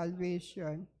thy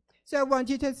salvation. So I want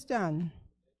you to stand.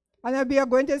 And we are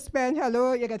going to spend,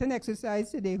 you get an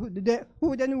exercise today.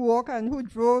 Who didn't walk and who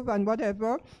drove and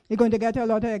whatever, you're going to get a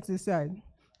lot of exercise.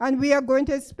 And we are going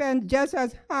to spend, just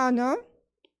as Hannah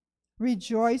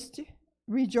rejoiced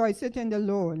in the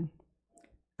Lord.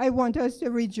 I want us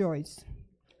to rejoice.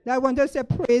 I want us to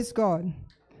praise God.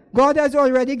 God has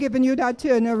already given you that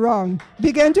turnaround.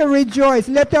 Begin to rejoice.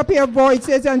 Lift up your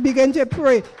voices and begin to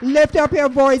pray. Lift up your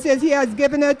voices. He has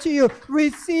given it to you.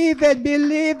 Receive it.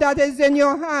 Believe that is in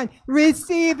your hand.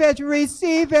 Receive it.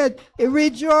 Receive it.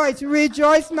 Rejoice.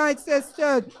 Rejoice, my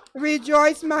sisters.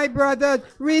 Rejoice, my brothers.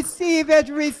 Receive it.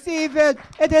 Receive it.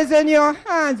 It is in your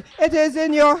hands. It is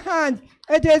in your hands.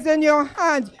 It is in your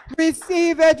hands.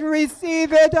 Receive it.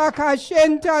 Receive it.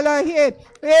 Akashentalahe.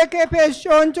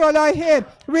 Ekepeshontalahe.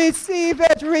 Receive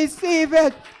it. Receive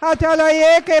it.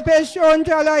 Atalaye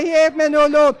kepeshontalahe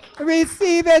menolo.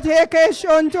 Receive it.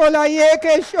 Ekeshontalaye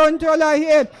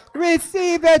keshontalahe.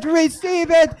 Receive it.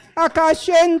 Receive it.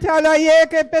 Akashentalaye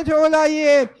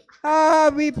kepetolaye.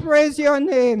 We praise your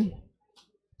name.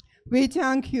 We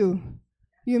thank you.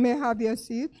 You may have your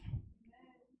seat.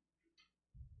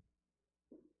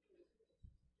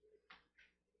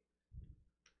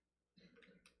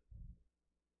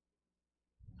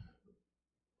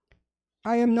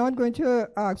 I am not going to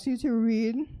ask you to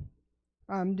read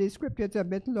the scripture. It's a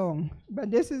bit long,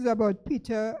 but this is about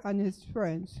Peter and his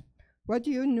friends. What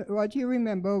do you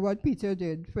remember what Peter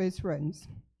did for his friends?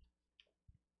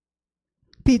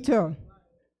 Peter,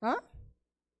 huh?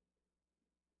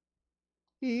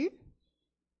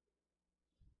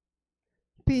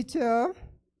 Peter,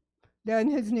 then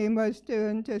his name was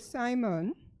turned to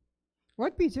Simon.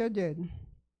 What Peter did?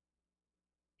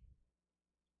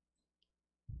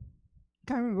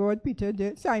 Can't remember what Peter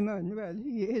did. Simon, well,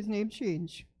 his name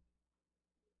changed.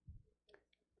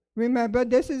 Remember,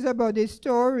 this is about the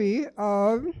story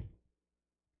of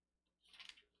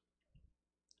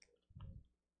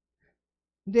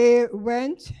they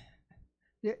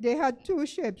had two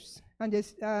ships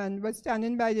and were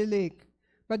standing by the lake,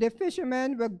 but the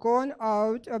fishermen were gone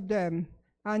out of them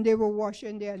and they were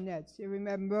washing their nets. You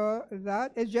remember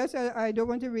that? It's just, I don't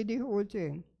want to read the whole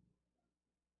thing.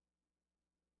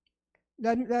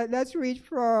 Let's read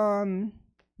from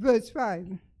verse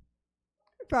 5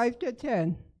 to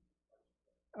 10.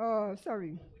 Oh,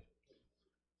 sorry.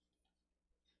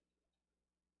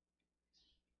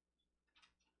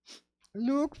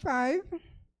 Luke 5,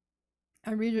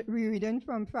 and we're reading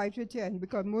from 5 to 10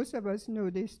 because most of us know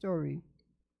this story.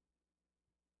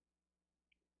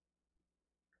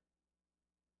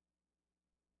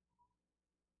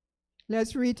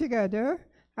 Let's read together.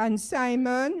 And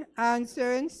Simon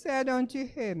answering said unto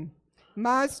him,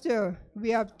 Master, we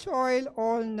have toiled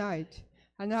all night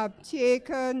and have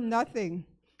taken nothing.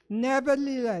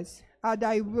 Nevertheless, at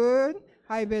thy word,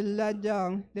 I will let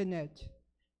down the net.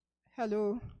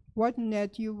 Hello, what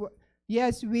net you?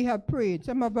 Yes, we have prayed.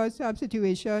 Some of us have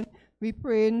situation. We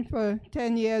praying for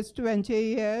 10 years, 20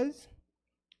 years,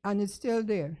 and it's still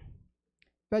there.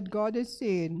 But God is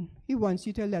saying he wants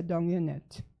you to let down your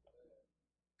net.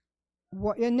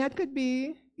 What your net could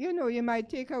be, you might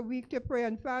take a week to pray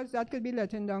and fast. That could be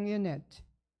letting down your net.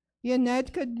 Your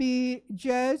net could be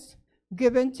just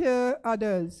given to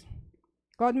others.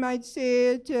 God might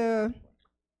say to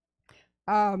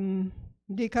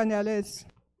Deacon Ellis,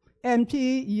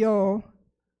 empty your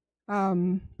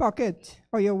pocket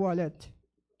or your wallet.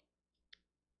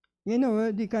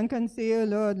 Deacon can say,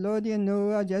 oh, Lord,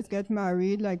 I just get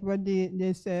married, like what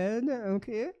they said,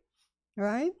 okay,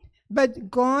 right?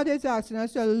 But God is asking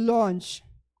us to launch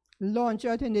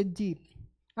out in the deep.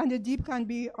 And the deep can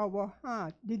be our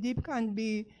heart. The deep can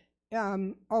be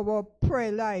our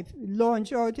prayer life.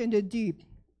 Launch out in the deep.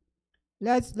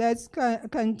 Let's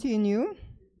continue.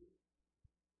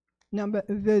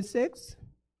 Verse 6.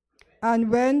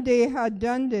 And when they had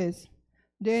done this,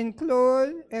 they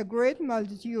enclosed a great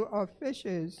multitude of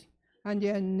fishes, and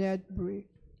their net broke.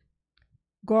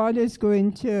 God is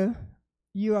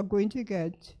you are going to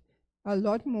get a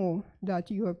lot more that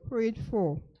you have prayed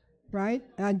for, right?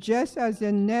 And just as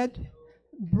the net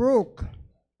broke,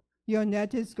 your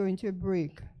net is going to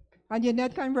break. And your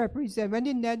net can represent, when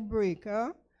the net break,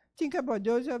 think about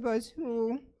those of us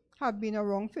who have been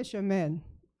around fishermen,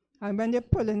 and when they're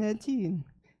pulling a team,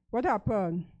 what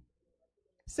happened?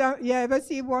 So, you ever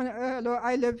see one,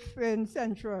 I live in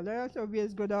Central, so we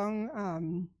just go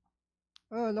down,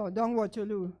 down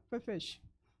Waterloo for fish.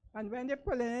 And when they're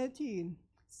pulling a team,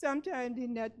 sometimes the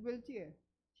net will tear.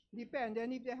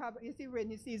 Depending if they have, you see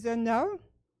rainy season now,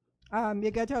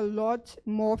 you get a lot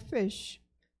more fish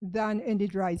than in the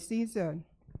dry season.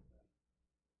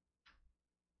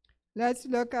 Let's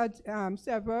look at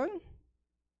 7.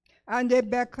 And they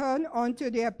beckoned unto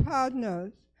their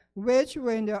partners, which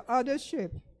were in the other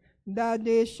ship, that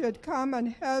they should come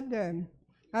and help them.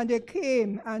 And they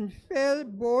came and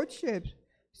filled both ships,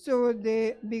 so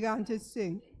they began to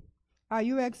sink. Are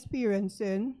you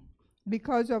experiencing,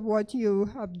 because of what you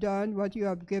have done, what you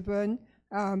have given,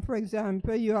 for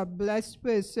example, you are a blessed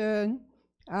person,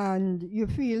 and you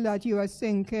feel that you are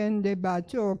sinking, they bad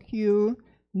talk you,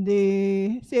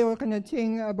 they say all kind of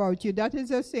thing about you. That's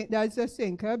a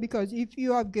sinker, because if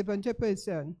you have given to a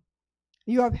person,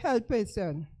 you have helped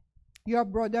person, you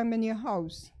have brought them in your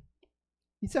house,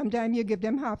 sometimes you give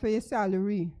them half of your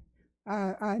salary,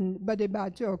 but they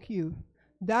bad talk you.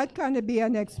 That can be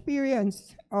an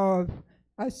experience of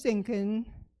a sinking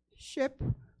ship,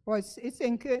 or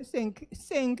sink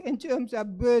in terms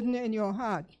of burden in your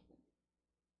heart.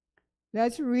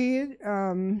 Let's read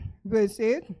verse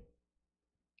 8.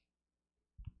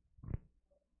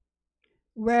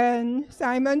 When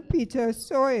Simon Peter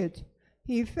saw it,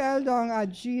 he fell down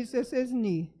at Jesus'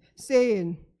 knee,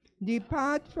 saying,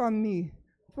 Depart from me,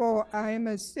 for I am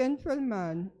a sinful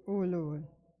man, O Lord.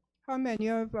 How many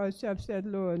of us have said,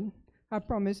 Lord, I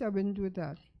promise I wouldn't do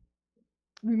that?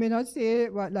 We may not say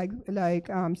what like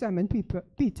Simon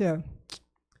Peter,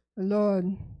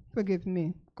 Lord, forgive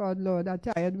me. God, Lord, I'm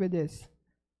tired with this.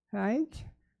 Right?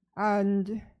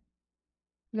 And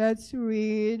let's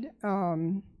read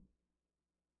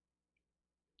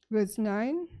verse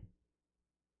 9.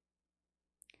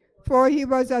 For he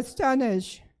was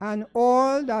astonished, and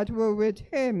all that were with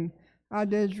him, at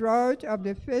the draught of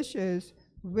the fishes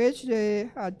which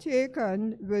they had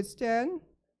taken. Verse 10.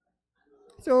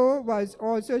 So was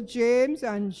also James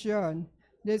and John,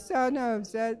 the son of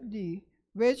Zebedee,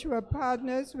 which were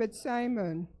partners with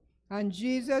Simon. And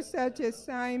Jesus said to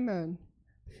Simon,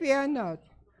 Fear not,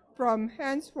 from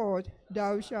henceforth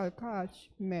thou shalt catch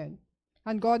men.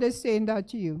 And God is saying that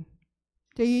to you,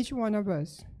 to each one of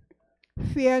us.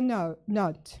 Fear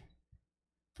not.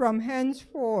 From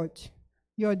henceforth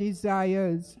your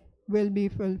desires will be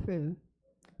fulfilled.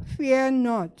 Fear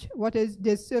not what is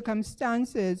the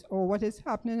circumstances or what is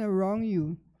happening around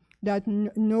you, that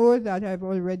know that I've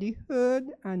already heard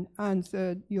and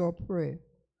answered your prayer.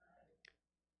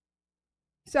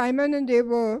 Simon and they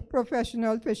were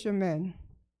professional fishermen.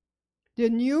 They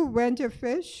knew when to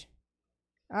fish,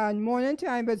 and morning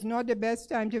time was not the best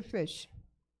time to fish.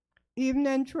 Even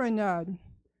in Trinidad,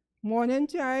 morning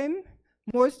time,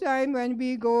 most time when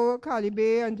we go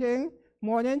Calibre and things,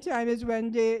 morning time is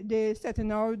when they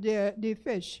setting out the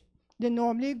fish. They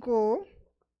normally go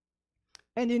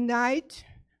in the night.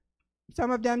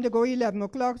 Some of them they go 11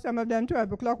 o'clock, some of them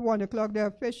 12 o'clock, 1 o'clock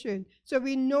they're fishing. So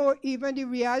we know even the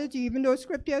reality, even though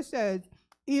scripture says,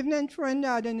 even in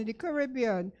Trinidad and in the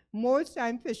Caribbean, most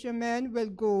time fishermen will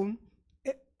go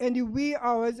in the wee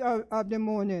hours of the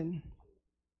morning.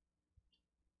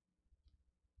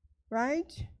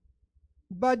 Right?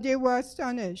 But they were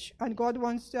astonished, and God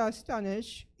wants to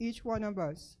astonish each one of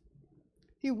us.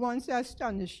 He wants to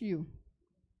astonish you.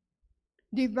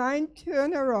 Divine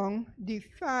turnaround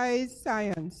defies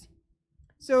science.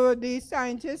 So the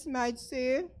scientist might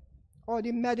say, or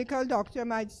the medical doctor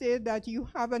might say that you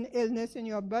have an illness in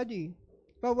your body.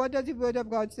 But what does the Word of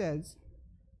God says?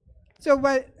 So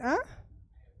what?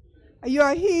 You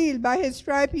are healed. By his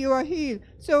stripe you are healed.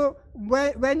 So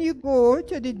when you go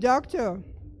to the doctor,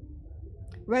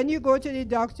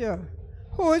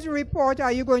 whose report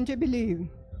are you going to believe?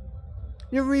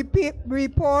 The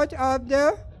report of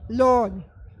the Lord.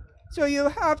 So you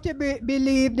have to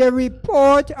believe the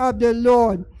report of the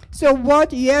Lord. So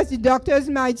yes, the doctors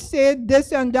might say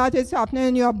this and that is happening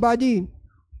in your body.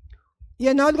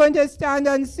 You're not going to stand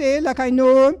and say, like I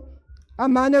know a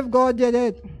man of God did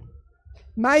it.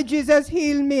 My Jesus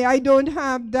healed me. I don't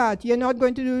have that. You're not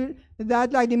going to do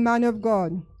that like the man of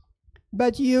God.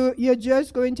 But you're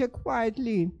just going to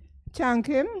quietly thank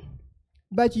him.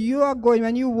 But you are going,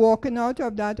 when you're walking out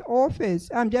of that office,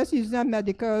 I'm just using a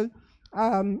medical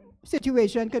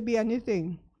situation, could be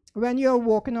anything. When you're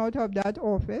walking out of that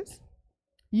office,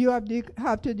 you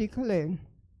have to declare,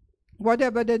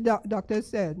 whatever the doctor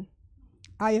said,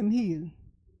 I am healed.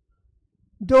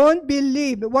 Don't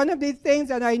believe. One of the things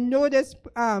that I noticed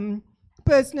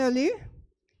personally,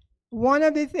 one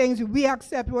of the things, we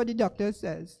accept what the doctor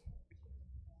says.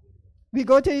 We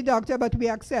go to the doctor, but we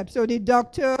accept. So the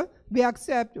doctor, we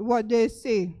accept what they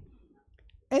say.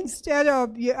 Instead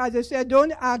of, as I said,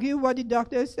 don't argue what the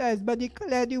doctor says, but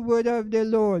declare the word of the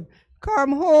Lord.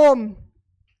 Come home.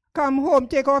 Come home.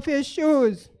 Take off your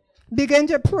shoes. Begin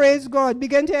to praise God.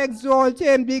 Begin to exalt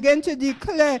him. Begin to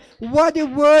declare what the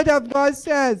word of God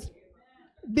says.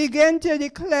 Begin to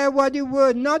declare what the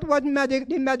word, not what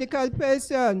the medical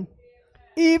person.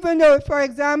 Even though, for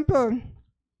example,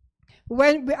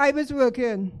 when I was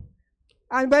working,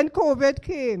 and when COVID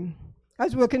came, I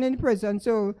was working in prison,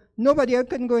 so nobody else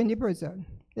couldn't go in the prison.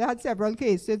 They had several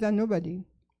cases and nobody.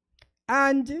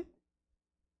 And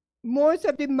most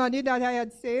of the money that I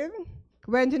had saved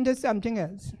went into something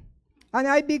else. And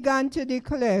I began to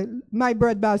declare, my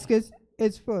bread basket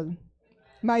is full.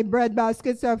 My bread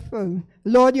baskets are full.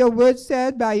 Lord, your word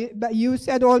said, you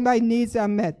said all my needs are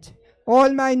met.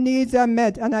 All my needs are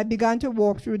met. And I began to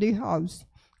walk through the house.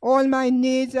 All my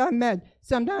needs are met.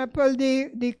 Sometimes I pull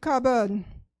the cupboard,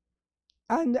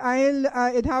 and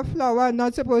it have flour. I'm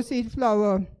not supposed to eat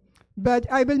flour. But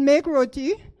I will make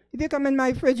roti. If you come in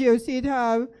my fridge, you'll see it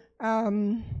have,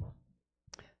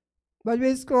 what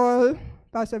we call,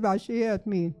 Pastor Vashi help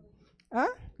me.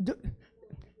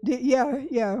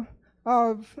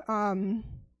 Of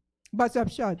bus up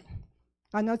shot.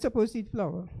 I'm not supposed to eat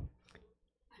flour.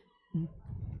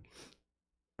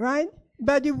 Right?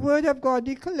 But the word of God,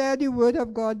 declare the word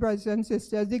of God, brothers and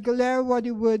sisters. Declare what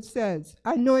the word says.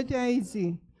 I know it ain't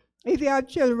easy. If you have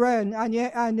children, and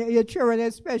your children,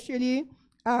 especially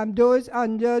those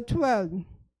under 12,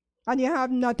 and you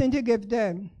have nothing to give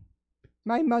them,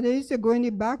 My mother used to go in the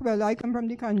back. Well, I come from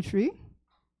the country.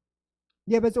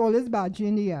 There was always Baji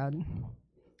in the yard.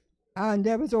 And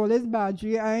there was always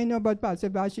Baji. I know about Pastor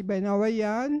Baji, but in our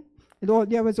yard,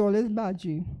 there was always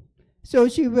Baji. So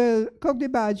she will cook the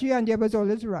Baji, and there was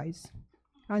always rice.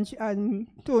 And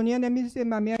Tony and me say,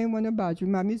 Mommy, I want a Baji.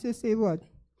 Mommy say what?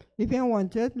 If you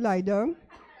want it, lie down.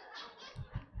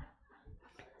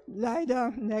 Lie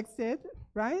down next to it,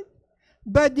 right?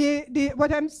 But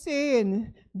what I'm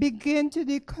saying, begin to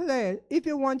declare. If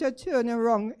you want to turn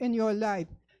around in your life,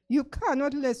 you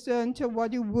cannot listen to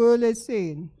what the world is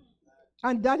saying.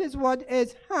 And that is what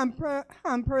is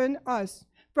hampering us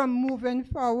from moving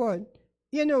forward.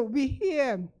 You know, we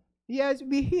hear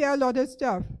a lot of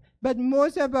stuff, but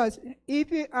most of us,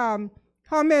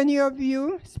 how many of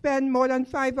you spend more than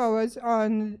 5 hours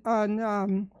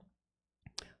on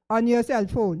your cell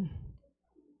phone?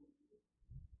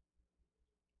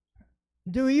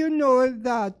 Do you know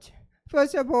that,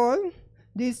 first of all,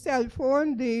 the cell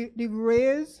phone, the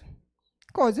rays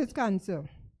causes cancer?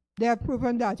 They have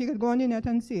proven that. You can go on the net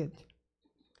and see it.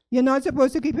 You're not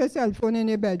supposed to keep your cell phone in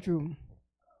your bedroom,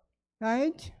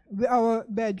 right? Our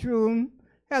bedroom,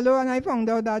 hello, and I found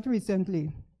out that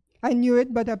recently. I knew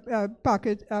it, but I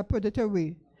put it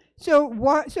away. So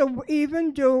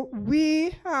even though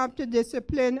we have to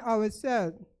discipline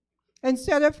ourselves,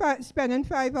 instead of spending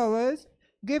 5 hours,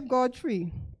 give God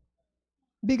 3.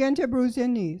 Begin to bruise your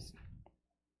knees.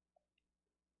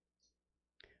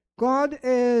 God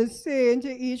is saying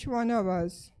to each one of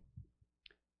us,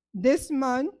 this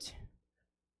month,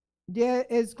 there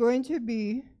is going to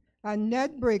be a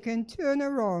net-breaking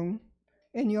turnaround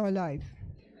in your life.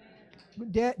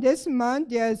 This month,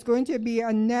 there is going to be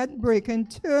a net-breaking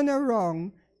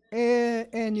turnaround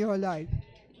in your life.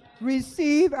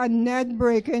 Receive a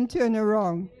net-breaking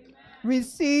turnaround.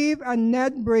 Receive a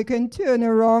net-breaking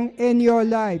turnaround in your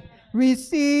life.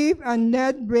 Receive a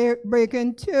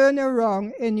net-breaking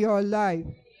turnaround in your life.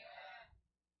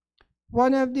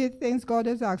 One of the things God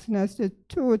is asking us to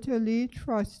totally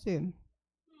trust Him.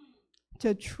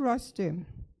 To trust Him.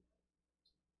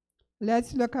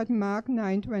 Let's look at Mark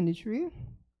 9:23.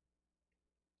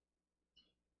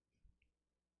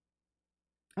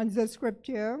 And the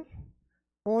scripture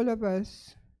all of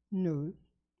us know.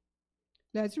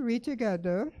 Let's read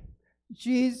together.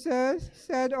 Jesus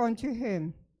said unto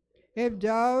him, if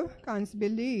thou canst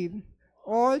believe,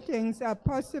 all things are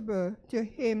possible to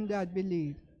him that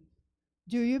believe.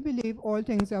 Do you believe all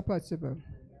things are possible?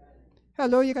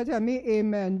 Hello, you can tell me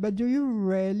amen, but do you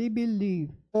really believe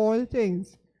all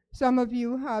things? Some of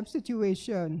you have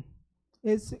situation.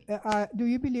 Do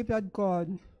you believe that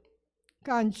God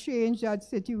can change that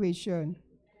situation?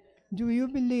 Do you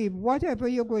believe whatever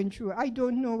you're going through? I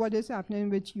don't know what is happening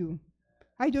with you.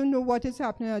 I don't know what is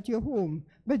happening at your home,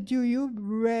 but do you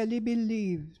really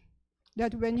believe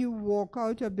that when you walk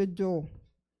out of the door,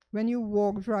 when you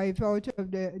drive out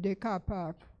of the car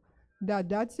park,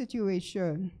 that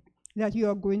situation that you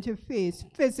are going to face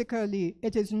physically,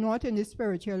 it is not in the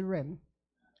spiritual realm.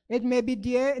 It may be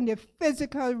there in the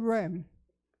physical realm,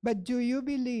 but do you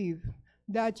believe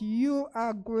that you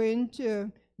are going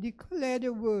to declare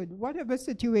the word, whatever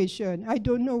situation? I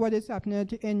don't know what is happening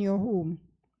in your home,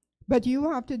 but you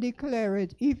have to declare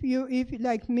it. If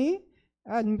like me,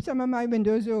 and some of my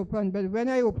windows are open, but when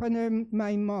I open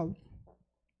my mouth,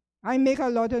 I make a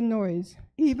lot of noise.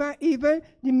 Even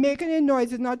the making of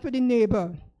noise is not for the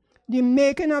neighbor. The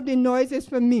making of the noise is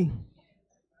for me.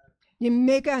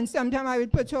 And sometimes I will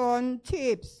put on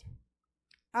tapes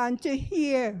and to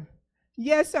hear.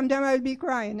 Yes, sometimes I will be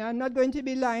crying. I'm not going to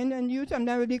be lying, and you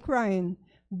sometimes will be crying.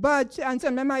 And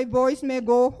sometimes my voice may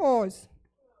go hoarse.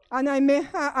 And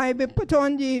I will put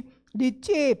on the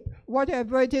tape,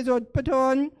 whatever it is, or put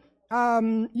on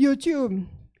YouTube,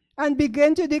 and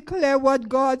begin to declare what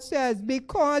God says,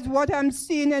 because what I'm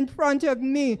seeing in front of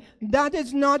me, that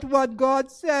is not what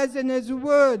God says in His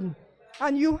Word.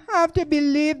 And you have to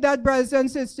believe that, brothers and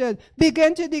sisters.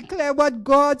 Begin to declare what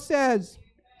God says.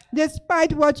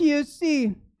 Despite what you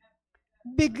see,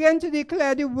 begin to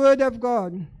declare the Word of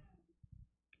God.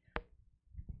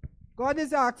 God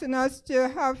is asking us to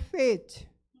have faith.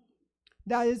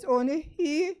 That is only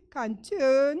He can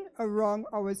turn around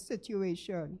our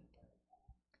situation.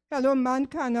 Hello, man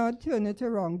cannot turn it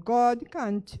around. God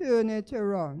can turn it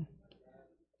around.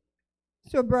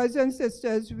 So, brothers and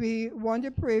sisters, we want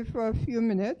to pray for a few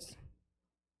minutes.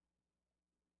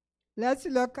 Let's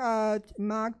look at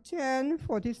Mark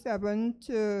 10:47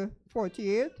 to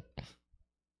 48.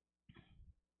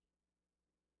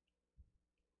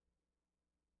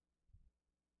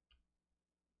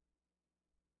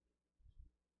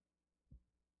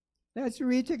 Let's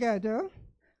read together.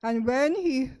 And when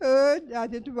he heard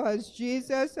that it was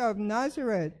Jesus of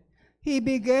Nazareth, he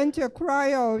began to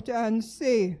cry out and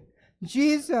say,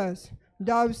 Jesus,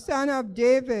 thou son of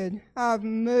David, have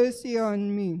mercy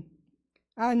on me.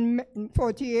 And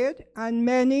 48, and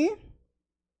many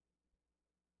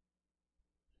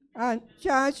and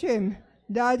charged him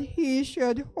that he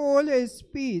should hold his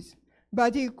peace.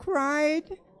 But he cried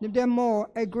the more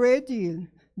a great deal,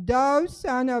 Thou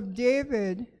son of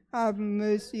David, have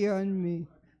mercy on me.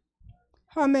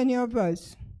 How many of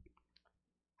us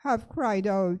have cried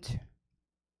out,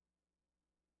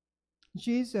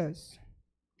 Jesus,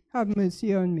 have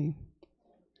mercy on me?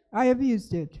 I have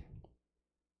used it.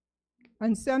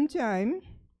 And sometime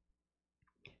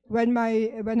when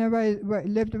I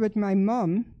lived with my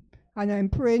mom and I'm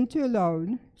praying too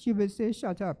loud, she would say,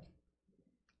 shut up.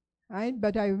 Right?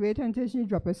 But I wait until she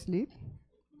drop asleep.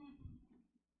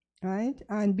 Right?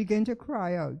 And begin to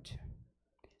cry out.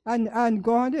 And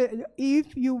God,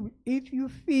 if you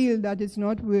feel that it's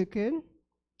not working,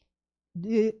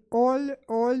 all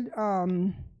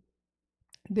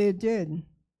they did,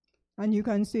 and you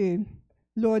can say,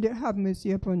 Lord, have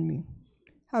mercy upon me.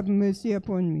 Have mercy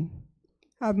upon me.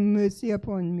 Have mercy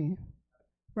upon me.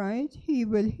 Right? He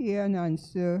will hear and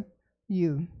answer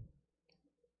you.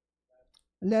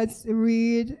 Let's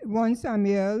read 1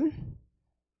 Samuel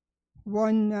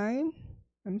 1:9.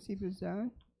 Let me see if it's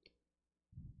that.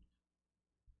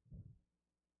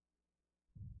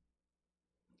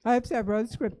 I have several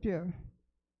scripture.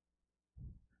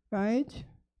 Right?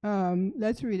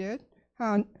 Let's read it.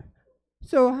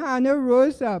 So Hannah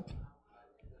rose up,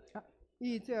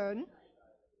 Ethan.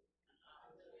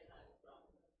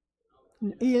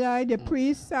 Eli the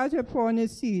priest sat upon a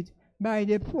seat by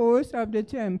the post of the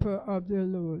temple of the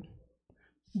Lord.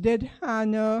 Did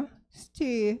Hannah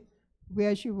stay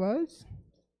where she was?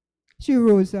 She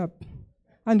rose up.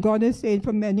 And God is saying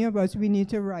for many of us, we need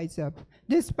to rise up.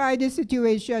 Despite the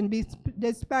situation,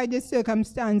 despite the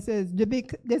circumstances,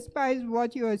 despite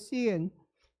what you are seeing,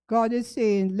 God is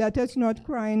saying, let us not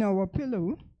cry in our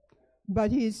pillow,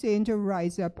 but He is saying to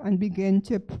rise up and begin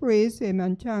to praise Him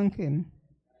and thank Him.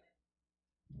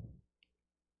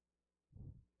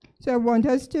 So I want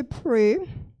us to pray.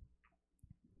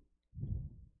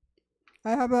 I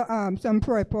have some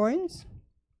prayer points.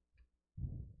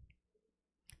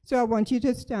 So I want you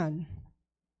to stand.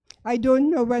 I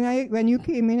don't know, when you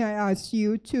came in, I asked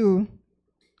you to.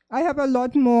 I have a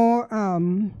lot more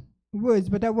words,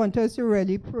 but I want us to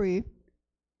really pray.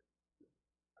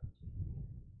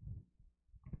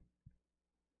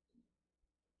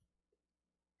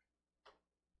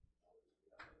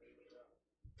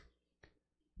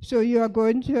 So you are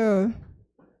going to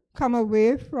come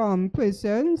away from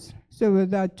persons so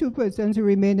that 2 persons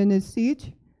remain in a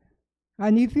seat.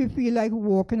 And if you feel like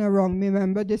walking around,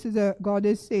 remember God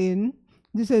is saying,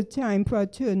 this is a time for a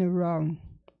turnaround.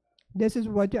 This is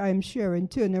what I'm sharing,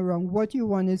 turn around, what you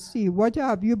want to see. What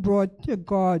have you brought to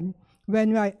God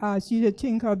when I asked you to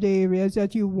think of the areas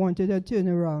that you wanted to turn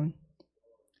around?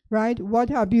 Right? What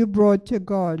have you brought to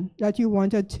God that you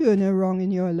want to turn around in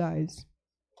your lives?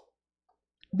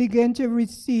 Begin to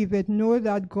receive it. Know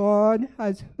that God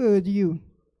has heard you.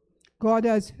 God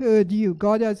has heard you.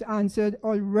 God has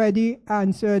already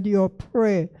answered your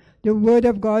prayer. The word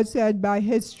of God said, by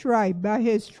His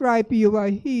stripe you are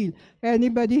healed.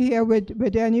 Anybody here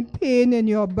with any pain in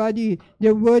your body,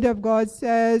 the word of God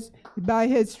says, by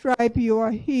His stripe you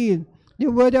are healed.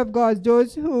 The word of God,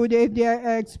 those who, if they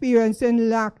are experiencing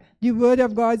lack, the word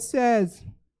of God says,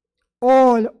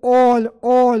 all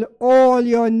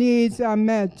your needs are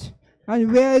met.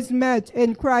 And where is met?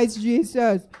 In Christ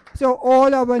Jesus. So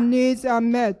all our needs are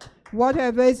met.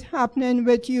 Whatever is happening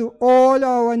with you, all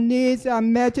our needs are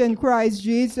met in Christ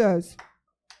Jesus.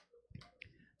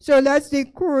 So let's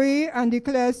decree and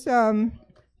declare some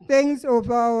things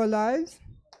over our lives.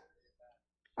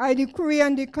 I decree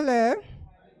and declare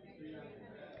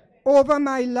over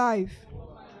my life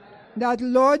that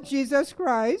Lord Jesus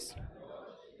Christ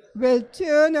will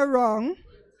turn around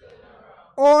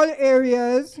all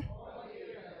areas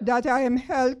that I am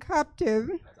held captive.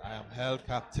 I am held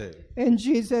captive. In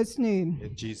Jesus' name.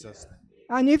 In Jesus' name.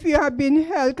 And if you have been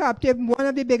held captive, one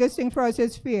of the biggest things for us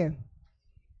is fear.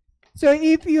 So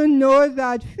if you know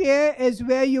that fear is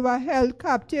where you are held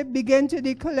captive, begin to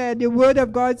declare. The word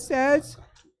of God says,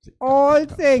 all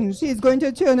things. He's going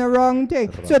to turn around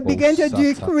things. So begin to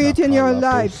decree it in your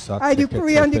life. I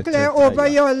decree and declare over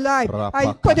your life.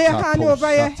 I put a hand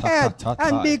over your head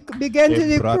and begin to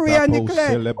decree and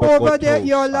declare over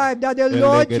your life that the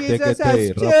Lord Jesus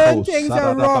has turned things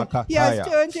around. He has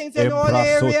turned things in all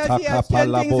areas. He has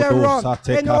turned things around.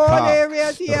 In all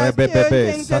areas, He has turned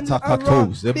things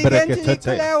around. Begin to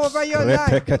declare over your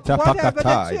life. Whatever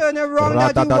the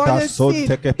turnaround that you want to see,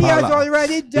 He has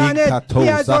already done it. He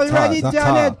has already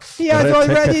done it. He has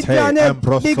already done it.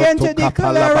 Begin to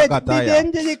declare it.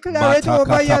 Begin to declare it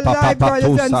over your life,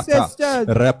 brothers and sisters.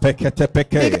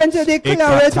 Begin to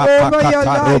declare it over your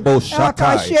life.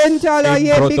 Begin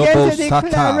to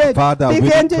declare it.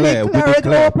 Begin to declare it.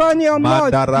 Open your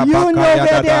mouth. You know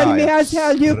where the enemy has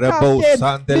held you captive.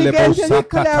 Begin to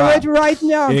declare it right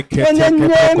now. In the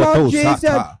name of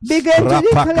Jesus. Begin to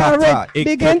declare it.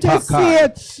 Begin to see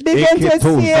it. Begin to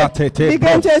see it.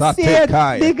 Begin to see it.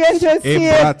 Begin to see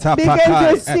it. Begin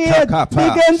to see it.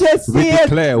 Begin to see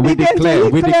it. We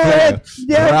declare it.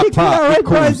 Declare it,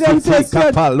 brothers and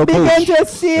sisters. Begin to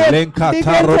see it.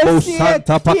 Begin to see it.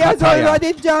 He has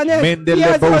already done it. He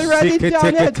has already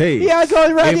done it. He has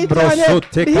already done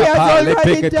it. He has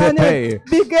already done it.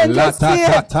 Begin to see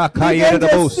it. Begin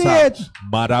to see it.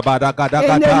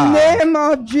 In the name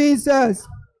of Jesus.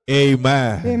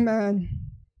 Amen. Amen.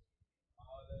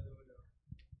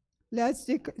 Let's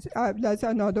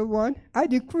another one. I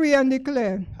decree and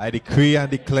declare. I decree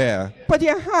and declare. Put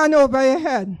your hand over your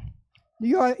head.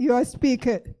 You are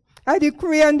speaking. I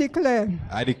decree and declare.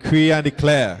 I decree and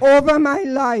declare. Over my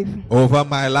life. Over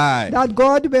my life. That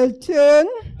God will turn.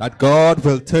 That God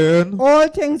will turn. All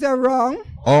things around.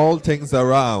 All things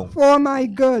around. For my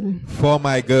good. For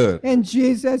my good. In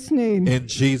Jesus' name. In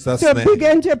Jesus' name. So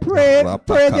begin to pray.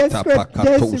 Pray this script.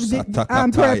 Prayer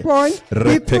point.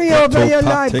 Decree over your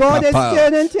life. God is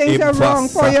turning things around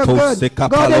for your good.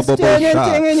 God is turning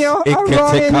things in your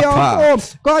around in your home.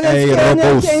 God is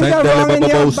turning things around in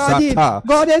your body.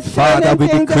 God is turning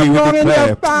things around in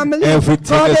your family.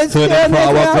 God is turning it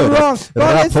around.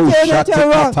 God is turning it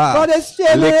around. God is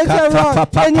turning it around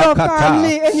in your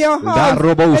family, in your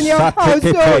house. In your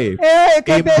household,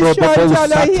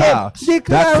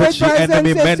 that which the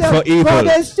enemy meant for evil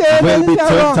will be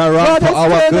turned around for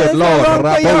our good, Lord.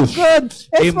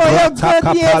 It's for your good,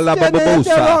 He is turning it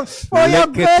around. For your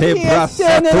good, He is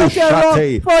turning it around.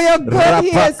 For your good,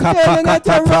 He is turning it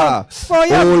around. For your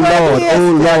good,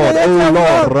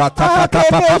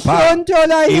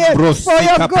 He is turning it around. For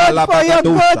your good, for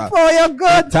your good, for your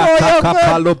good, for your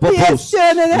good, He is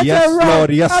turning it around. Yes,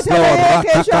 Lord, yes, Lord.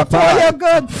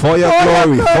 For your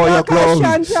glory, for your glory.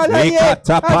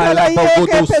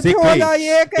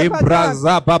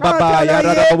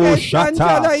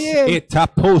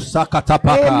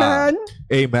 Amen.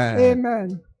 Amen.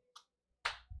 Amen.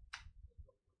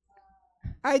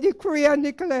 I decree and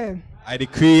declare. I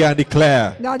decree and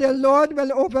declare that the Lord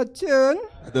will overturn.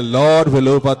 The Lord will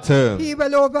overturn. He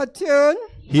will overturn.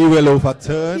 He will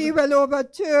overturn. He will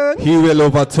overturn. He will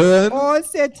overturn all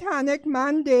satanic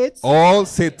mandates. All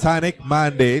satanic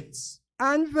mandates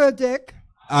and verdicts.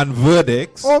 And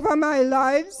verdicts over my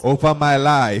lives. Over my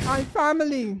life. My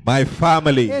family. My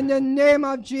family. In the name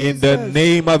of Jesus. In the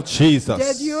name of Jesus.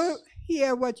 Did you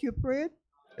hear what you prayed?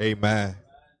 Amen.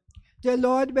 The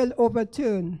Lord will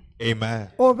overturn. Amen.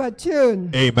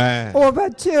 Overturn. Amen.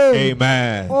 Overturn.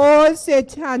 Amen. All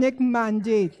satanic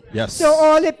mandate. Yes. So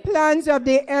all the plans of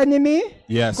the enemy.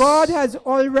 Yes. God has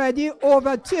already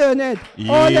overturned it.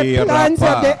 All the plans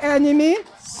of the enemy.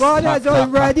 God has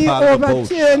already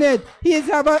overturned it. He's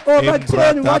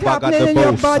overturned what happened in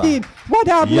your body, what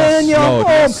happened in your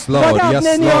home, what happened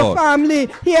in your family.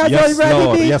 He has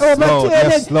already been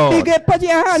overturned it. Put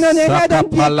your hand on your head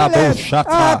and declare.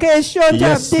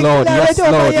 Yes, Lord. Yes,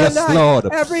 Lord. Yes, Lord.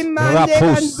 Every mandate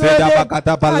and verdict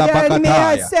that the enemy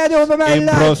has said over my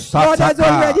life, God has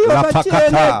already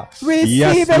overturned it.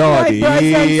 Receive it, my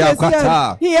brothers and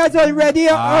sisters. He has already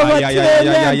overturned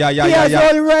them. He has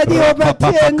already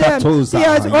overturned them. He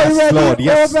has already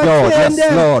overturned them.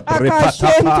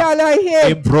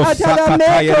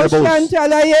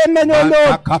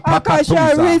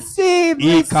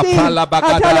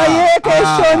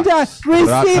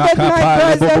 Receive it, my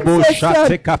brothers and sisters.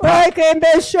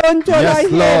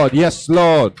 Yes, Lord. Yes,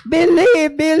 Lord.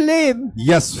 Believe.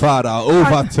 Yes, Father.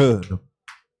 Overturn.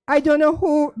 I don't know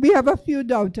who. We have a few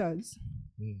doubters.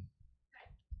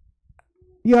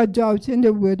 You are doubting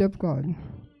the word of God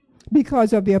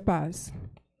because of your past.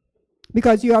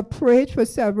 Because you have prayed for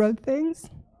several things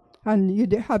and you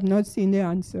have not seen the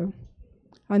answer.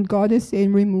 And God is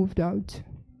saying, remove doubt.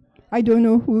 I don't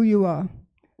know who you are.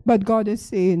 But God is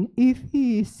saying, if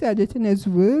he said it in his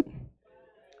word,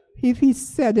 if he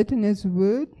said it in his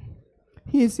word,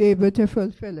 he is able to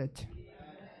fulfill it.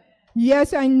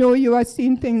 Yes, I know you are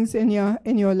seeing things in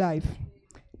your life.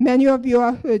 Many of you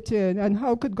are hurting, and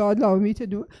how could God allow me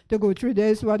to go through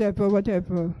this,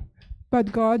 whatever.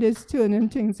 But God is turning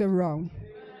things around.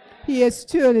 He is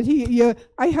turning.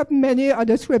 I have many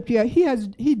other scriptures.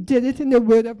 He did it in the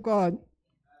Word of God,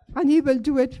 and He will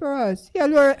do it for us. He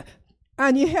will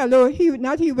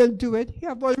do it. He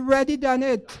have already done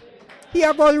it. He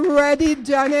have already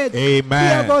done it. Amen. He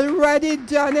have already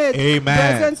done it. Amen.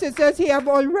 Brothers and sisters, He have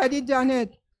already done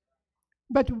it.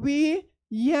 But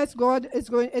yes, God is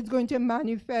going to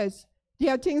manifest.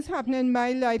 There are things happening in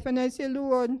my life, and I say,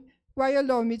 Lord, why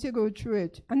allow me to go through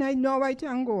it? And I know I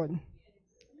thank God.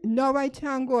 Now I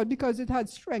thank God because it had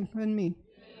strengthened me.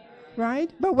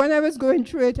 Right? But when I was going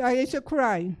through it, I used to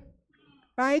cry.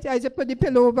 Right? I used to put the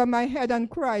pillow over my head and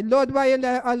cry. Lord, why are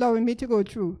you allowing me to go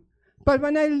through? But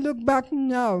when I look back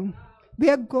now,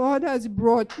 where God has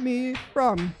brought me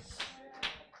from,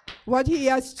 what He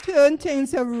has turned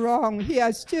things around. He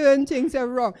has turned things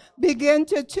around. Begin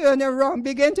to turn around.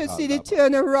 Begin to see the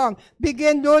turn around.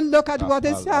 Don't look at what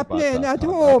is happening at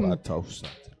home.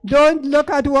 Don't look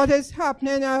at what is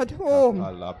happening at home.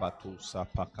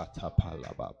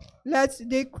 Let's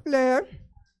declare.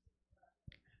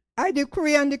 I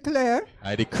decree and declare.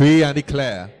 I decree and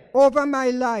declare. Over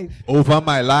my life. Over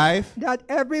my life. That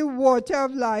every water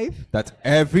of life. That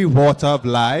every water of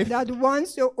life. That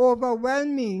wants to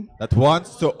overwhelm me. That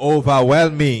wants to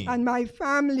overwhelm me. And my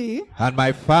family. And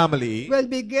my family. Will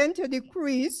begin to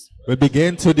decrease. Will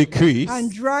begin to decrease.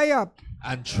 And dry up.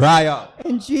 And dry up.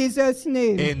 In Jesus'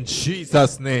 name. In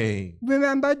Jesus' name.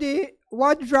 Remember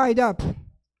what dried up.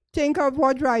 Think of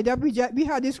what dried up. We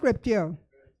had the scripture.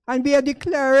 And we are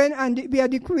declaring and we are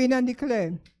decreeing and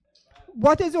declaring.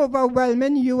 What is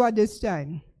overwhelming you at this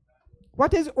time?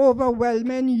 What is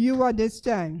overwhelming you at this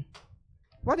time?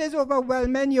 What is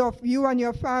overwhelming you and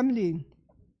your family?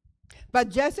 But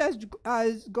just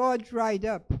as God dried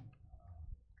up,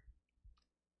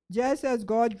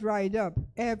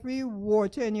 every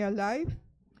water in your life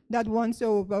that wants to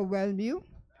overwhelm you,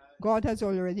 God has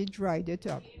already dried it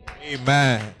up.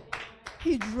 Amen.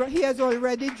 He has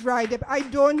already dried up. I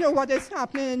don't know what is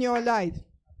happening in your life.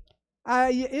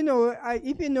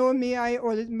 If you know me,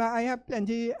 I have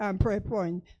plenty prayer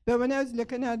points. But when I was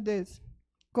looking at this,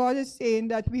 God is saying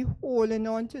that we're holding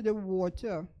on to the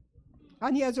water,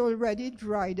 and He has already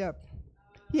dried up.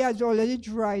 He has already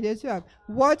dried it up.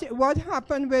 What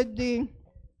happened in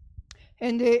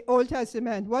the Old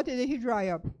Testament? What did He dry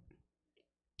up?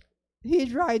 He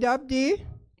dried up the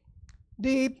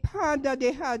path that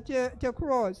they had to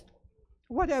cross.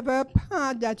 Whatever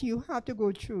path that you have to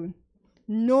go through,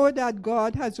 know that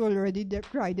God has already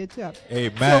dried it up.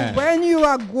 Amen. So when you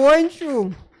are going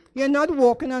through, you're not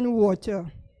walking on water.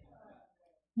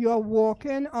 You are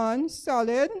walking on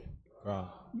solid ground.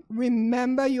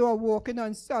 Remember, you are walking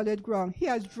on solid ground. He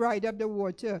has dried up the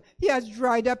water. He has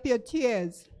dried up your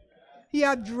tears. He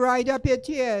has dried up your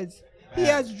tears. He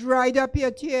has dried up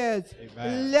your tears.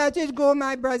 Amen. Let it go,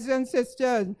 my brothers and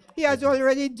sisters. He has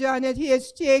already done it. He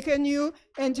has taken you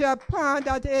into a path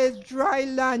that is dry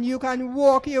land. You can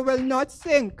walk. You will not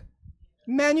sink.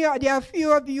 There are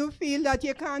few of you feel that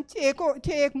you can't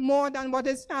take more than what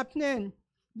is happening.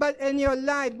 But in your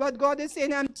life, what God is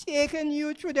saying, I'm taking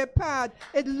you through the path.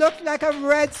 It looked like a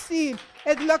Red Sea.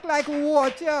 It looked like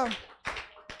water.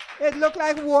 It looked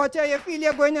like water. You feel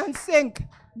you're going to sink.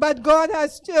 But God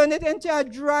has turned it into a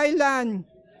dry land.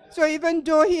 So even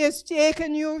though He has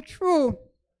taken you through,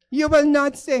 you will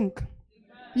not sink.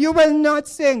 You will not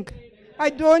sink. I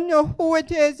don't know who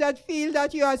it is that feel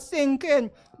that you are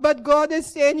sinking, but God is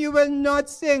saying you will not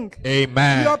sink.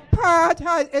 Amen. Your path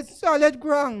is solid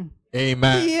ground.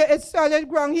 Amen. He is solid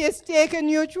ground. He has taken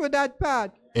you through that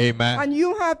path. Amen. And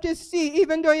you have to see,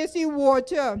 even though you see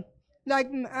water, like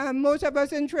most of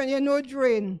us in Trinidad,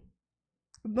 drain.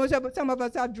 Some of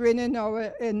us have drain in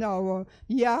our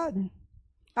yard.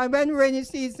 And when rainy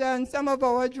season, some of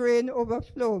our drain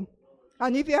overflow.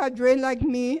 And if you have drain like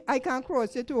me, I can't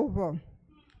cross it over.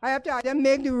 I have to either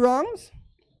make the wrongs,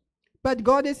 but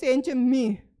God is saying to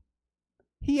me,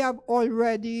 He have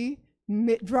already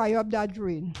dry up that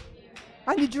drain.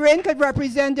 And the drain could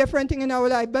represent different things in our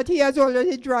life, but He has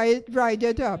already dried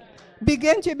it up.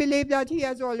 Begin to believe that He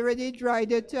has already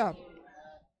dried it up.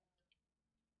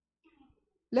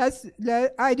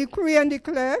 I decree and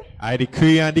declare. I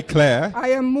decree and declare.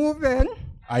 I am moving.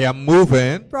 I am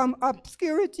moving from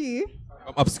obscurity.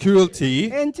 From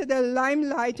obscurity into the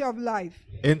limelight of life.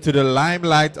 Into the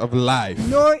limelight of life.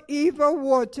 No evil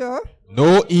water.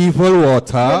 No evil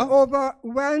water will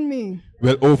overwhelm me.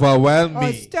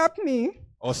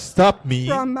 Or stop me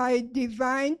from my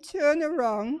divine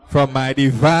turnaround.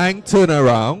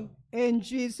 In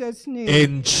Jesus' name.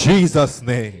 In Jesus'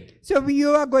 name. So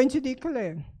you are going to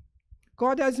declare,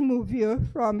 God has moved you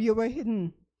from you were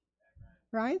hidden,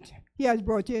 right? He has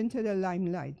brought you into the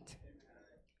limelight.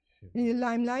 In the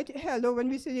limelight, hello, when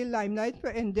we say the limelight,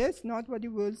 in this, not what the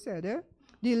world said,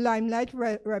 the limelight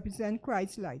represents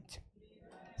Christ's light.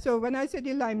 So when I say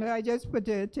the limelight, I just put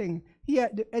a thing. Here,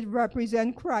 it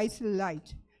represents Christ's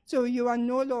light. So you are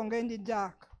no longer in the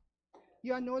dark.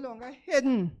 You are no longer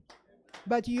hidden.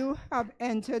 But you have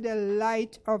entered the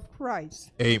light of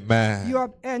Christ. Amen. You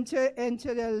have entered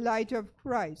into the light of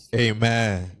Christ.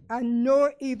 Amen. And no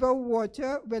evil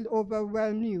water will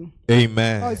overwhelm you.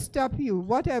 Amen. Or stop you.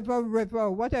 Whatever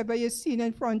river, whatever you see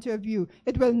in front of you,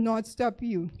 it will not stop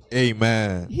you.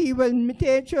 Amen. He will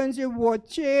change your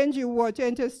water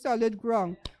into solid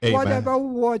ground. Amen. Whatever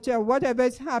water, whatever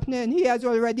is happening, He has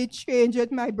already changed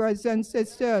it, my brothers and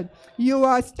sisters. You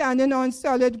are standing on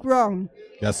solid ground.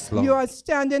 Yes, Lord. You are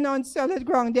standing on solid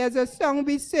ground. There's a song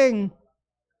we sing.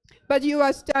 But you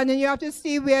are standing. You have to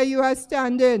see where you are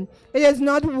standing. It is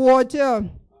not water.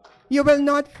 You will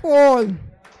not fall.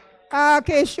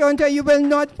 Okay, Shanta, you will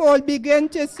not fall. Begin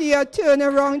to see a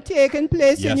turnaround taking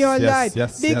place in your life.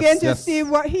 Begin to see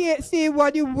what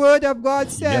the Word of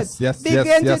God says.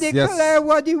 Begin to declare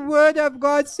what the Word of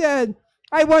God said.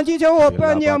 I want you to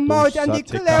open your mouth and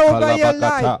declare over your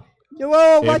life.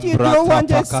 Oh, what you don't want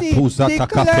to see,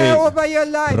 declare over your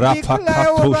life. Declare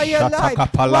over your life.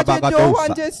 What you don't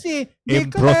want to see,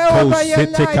 declare over your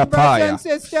life, brothers and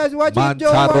sisters. What you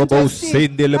don't want to see. See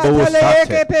what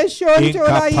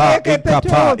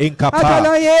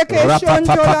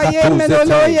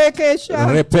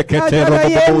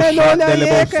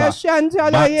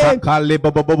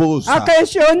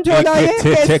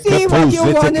you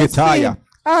want to see.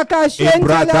 God has given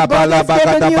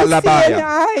you seeing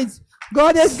eyes.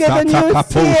 God has given you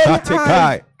seeing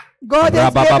eyes. See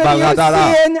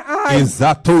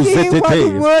what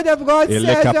the Word of God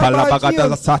says about you.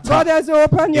 God has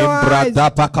opened your eyes.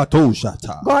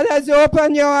 God has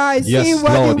opened your eyes. See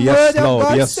what the Word of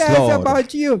God says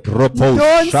about you.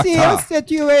 Don't see your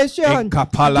situation.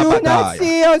 Do not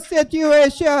see your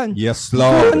situation. Yes,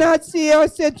 Lord. Do not see your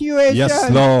situation. Yes,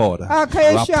 Lord. In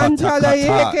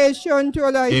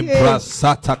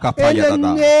the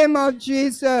name of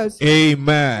Jesus.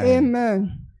 Amen.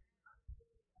 Amen.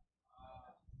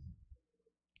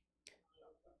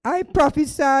 I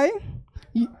prophesy.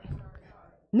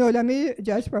 No, let me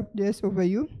just put this over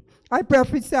you. I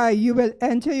prophesy you will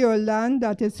enter your land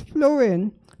that is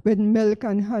flowing with milk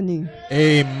and honey.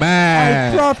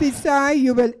 Amen. I prophesy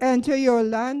you will enter your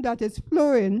land that is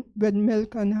flowing with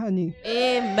milk and honey.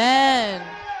 Amen.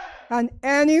 And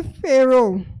any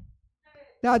Pharaoh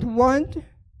that want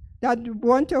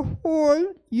to hold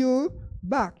you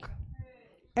back,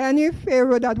 any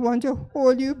Pharaoh that want to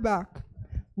hold you back,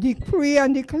 decree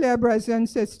and declare, brothers and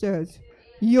sisters,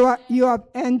 you have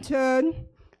entered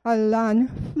a land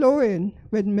flowing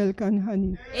with milk and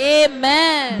honey.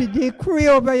 Amen. Decree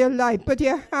over your life. Put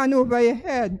your hand over your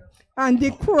head and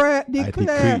declare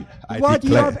what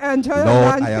you have entered, a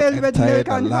land filled with milk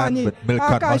and honey.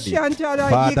 Father,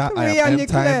 I am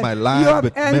entering my land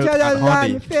with milk and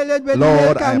honey.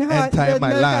 Lord, I am entering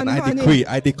my land. I decree,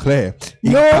 I declare.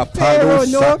 No Pharaoh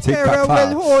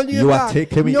will hold you are back.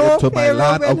 taking me into my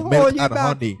land of milk and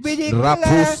honey. No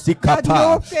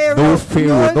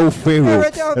Pharaoh will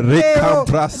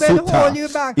hold you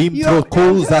back.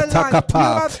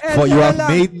 For you have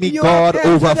made me God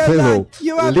over Pharaoh.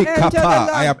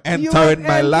 I am entering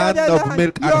my land of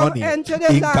milk and honey. In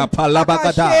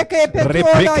Kapalabagada,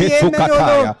 Repeke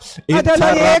Tukataya,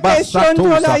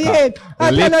 Intarabasatusa,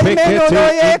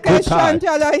 Lepekete Ikutai,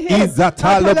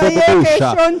 Izatalabusha,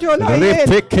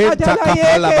 Repeke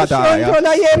Takapalabadaya,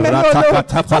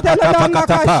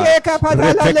 Ratakatapakatapakatapa,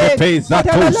 Repeke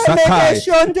Zatusakai,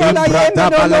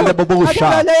 Imbradabalabusha,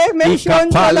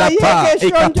 Ikapalapa,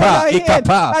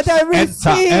 Ikapa,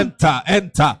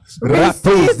 enter.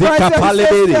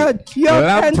 Ratuzikapaleberi,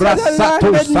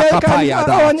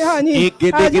 Lamprasatusakapayada,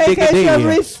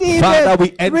 Father,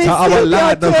 we enter our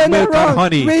land of milk and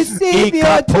honey. Receive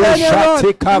your turnaround.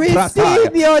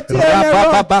 Receive your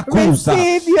turnaround.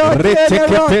 Receive your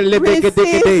turnaround.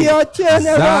 Receive your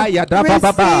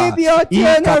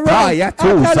turnaround.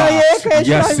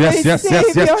 Yes.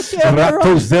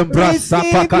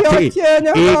 Ratuzembrasapakati,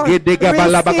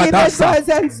 Igedigabalabagasa,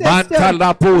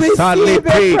 Mantalapusa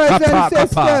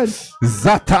Kapa.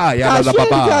 Zataya.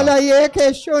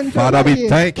 Father, we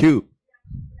thank you.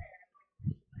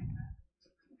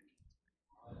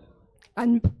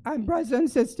 And brothers and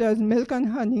sisters, milk and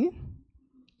honey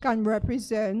can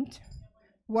represent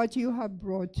what you have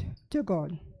brought to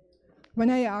God. When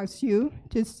I ask you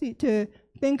to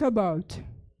think about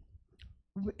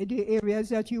the areas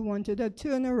that you wanted to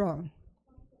turn around,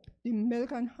 the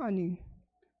milk and honey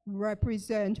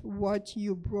represent what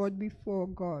you brought before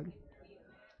God.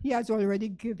 He has already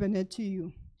given it to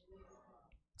you.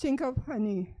 Think of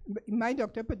honey. My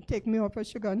doctor take me off of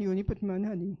sugar and he only put me on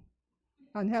honey.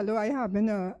 And hello, I having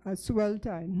a swell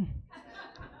time.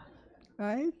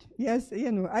 Right? Yes, you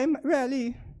know, I'm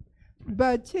really,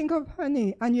 but think of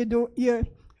honey and you don't,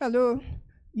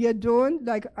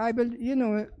 like I will, you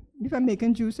know, if I'm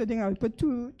making juice, I think I'll put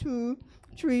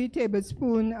 3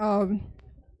 tablespoons of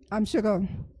sugar.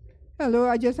 Hello,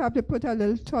 I just have to put a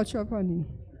little touch of honey.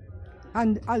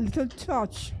 And a little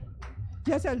touch,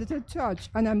 just a little touch.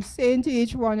 And I'm saying to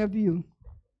each one of you,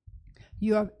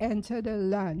 you have entered a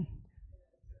land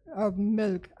of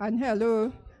milk. And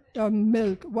hello, of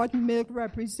milk. What milk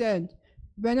represents?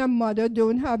 When a mother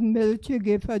don't have milk to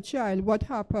give her child, what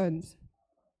happens?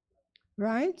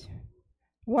 Right?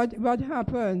 What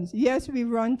happens? Yes, we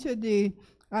run to the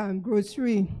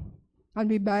grocery and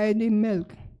we buy the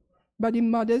milk. But the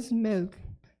mother's milk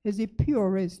is the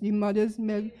purest. The mother's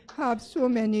milk have so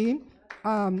many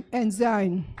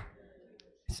enzymes,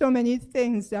 so many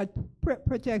things that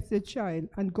protect the child.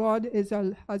 And God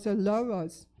has allowed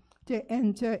us to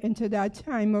enter into that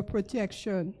time of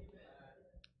protection.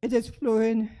 It is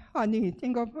flowing honey.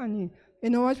 Think of honey. You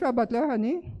know what's for a bottle of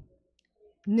honey?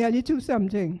 Nearly 2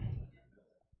 something.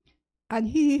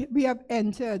 And we have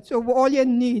entered. So all your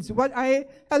needs,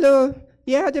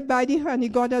 you had to buy the honey.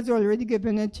 God has already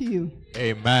given it to you.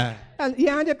 Amen. And you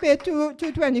had to pay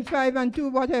 $2.25 and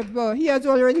 $2 whatever. He has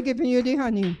already given you the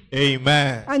honey.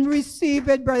 Amen. And receive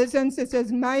it, brothers and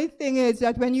sisters. My thing is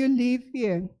that when you leave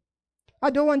here, I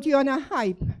don't want you on a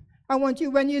hype. I want you,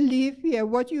 when you leave here,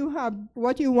 what you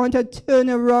want to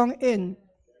turn around in,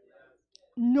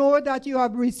 know that you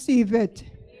have received it.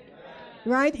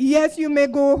 Right? Yes, you may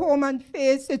go home and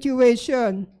face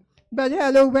situation. But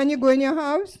hello, when you go in your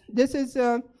house, this is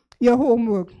your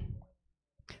homework.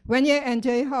 When you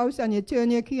enter a house and you turn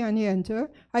your key and you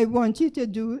enter, I want you to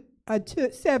do a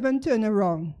 7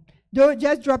 turnaround. Don't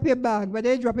just drop your bag,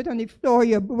 whether you drop it on the floor,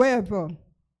 wherever.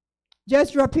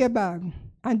 Just drop your bag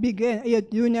and begin. You're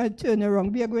doing a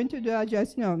turnaround. We are going to do that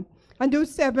just now. And do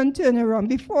 7 turnaround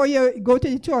before you go to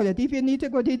the toilet. If you need to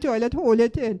go to the toilet, hold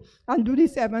it in and do the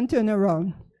 7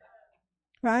 turnaround.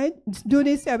 Right? Do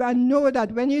this 7 and know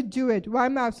that when you do it, why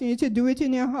I'm asking you to do it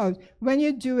in your house, when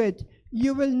you do it,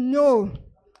 you will know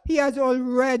He has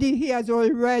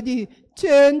already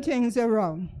turned things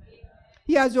around.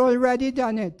 He has already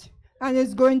done it. And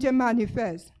it's going to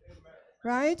manifest.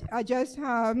 Right? I just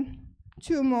have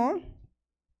 2 more.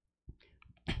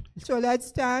 So let's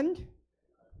stand.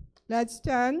 Let's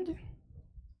stand.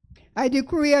 I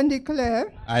decree and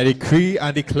declare. I decree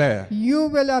and declare. You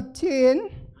will obtain.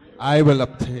 I will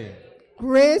obtain.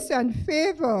 Grace and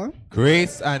favor.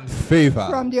 Grace and favor.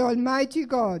 From the Almighty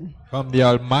God. From the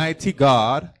Almighty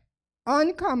God.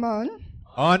 Uncommon.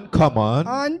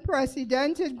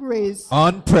 Unprecedented grace.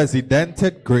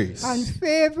 Unprecedented grace. And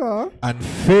favor. And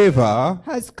favor.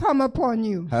 Has come upon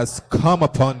you. Has come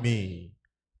upon me.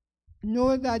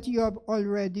 Know that you have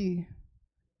already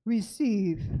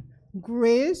received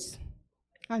grace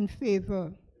and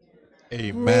favor.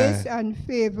 Amen. Grace and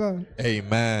favor.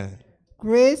 Amen.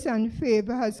 Grace and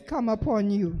favor has come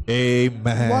upon you.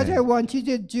 Amen. What I want you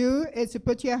to do is to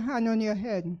put your hand on your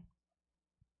head.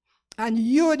 And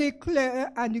you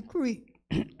declare and decree.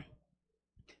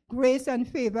 Grace and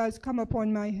favor has come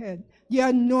upon my head. The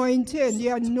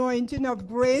anointing of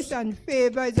grace and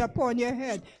favor is upon your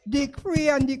head. Decree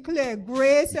and declare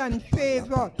grace and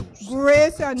favor.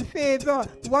 Grace and favor,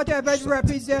 whatever it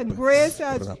represents, grace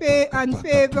and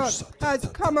favor has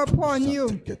come upon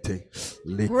you.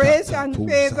 Grace and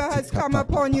favor has come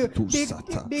upon you.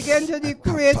 Begin to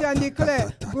decree it and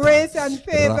declare. Grace and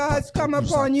favor has come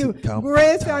upon you.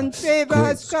 Grace and favor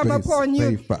has come upon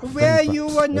you. Where you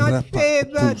were not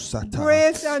favored,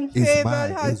 grace and favor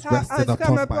has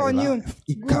come upon you.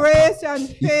 Grace and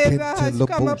favor has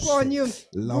come upon you.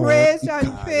 Grace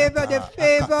and favor, the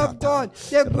favor of God,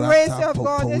 the grace of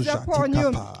God is upon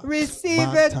you.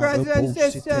 Receive it, brothers and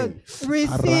sisters.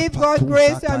 Receive God's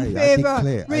grace and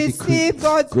favor. Receive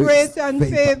God's grace and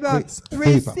favor.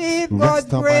 Receive God's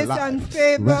grace and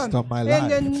favor in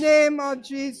the name of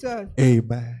Jesus.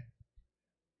 Amen.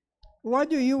 What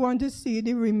do you want to see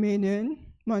the remaining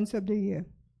months of the year?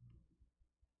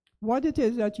 What it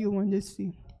is that you want to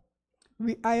see.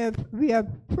 We have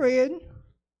prayed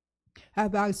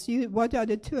I've asked you, what are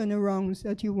the turnarounds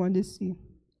that you want to see?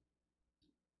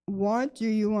 What do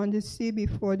you want to see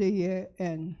before the year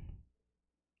ends?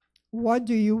 What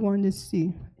do you want to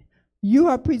see? You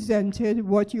have presented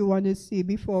what you want to see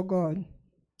before God.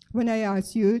 When I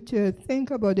ask you to think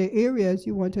about the areas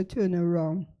you want to turn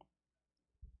around.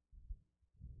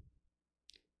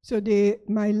 So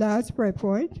my last prayer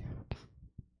point.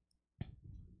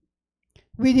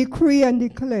 We decree and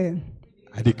declare.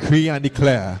 I decree and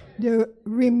declare the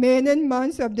remaining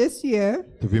months of this year.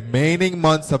 The remaining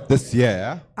months of this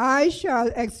year. I shall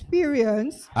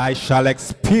experience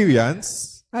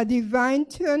a divine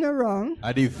turnaround.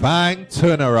 A divine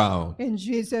turnaround. In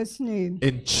Jesus' name.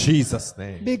 In Jesus'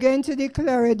 name. Begin to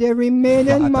declare it. The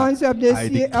remaining months of this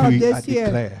year.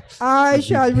 I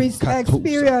shall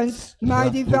experience my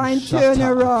divine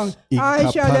turnaround.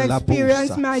 I shall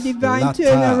experience my divine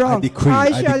turnaround.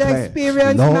 I shall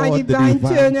experience my divine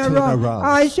turnaround.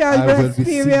 I shall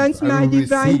experience my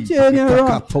divine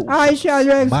turnaround. I shall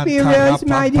experience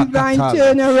my divine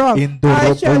turnaround.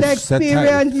 I shall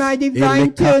experience my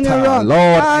divine turnaround.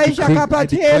 Lord, I decree and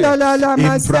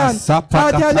declare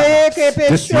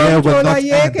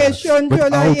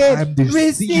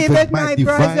receive it, my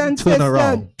brothers and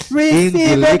sisters.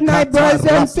 Receive it, my brothers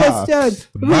and sisters.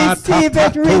 Receive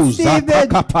it, receive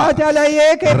it.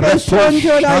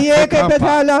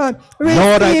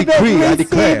 Lord, I decree and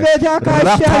declare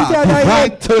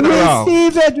divine turnaround.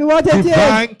 Receive it, what it is.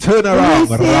 Divine turnaround.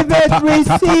 Receive it,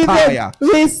 receive it.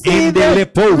 Receive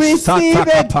it, receive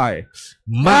it.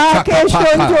 Receive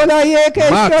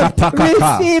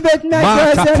it, my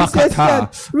brothers and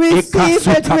sisters. Receive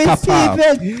it, receive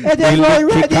it. It is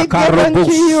already given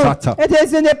to you. It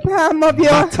is in the palm of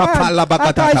your hand.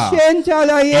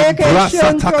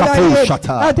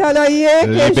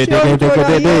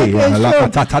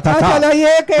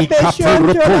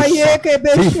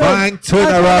 Divine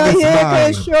turnaround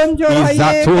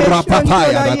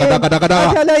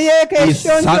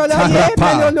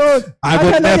I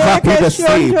will never be the same.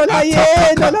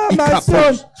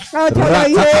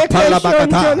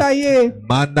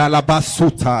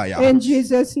 In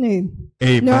Jesus' name.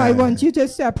 Amen. Now I want you to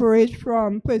separate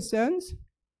from persons.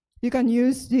 You can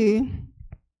use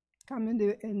come in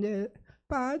the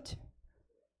part.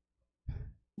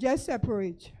 Just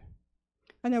separate.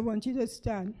 And I want you to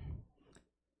stand.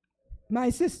 My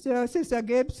Sister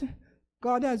Gibbs,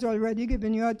 God has already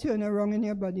given you a turnaround in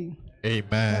your body.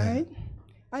 Amen. Right?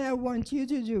 And I want you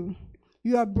to do,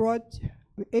 you have brought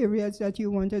areas that you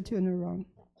want to turn around.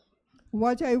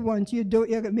 What I want you to do,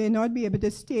 you may not be able to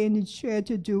stay in the chair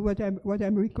to do what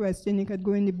I'm requesting. You could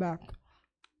go in the back.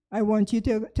 I want you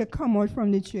to come out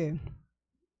from the chair.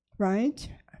 Right?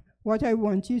 What I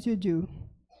want you to do,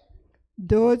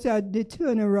 those are the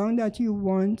turnaround that you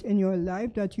want in your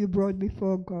life that you brought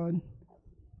before God.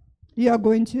 You are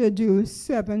going to do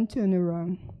 7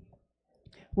 turnaround.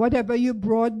 Whatever you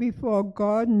brought before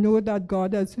God, know that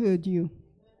God has heard you.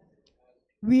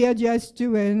 We are just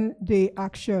doing the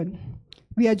action.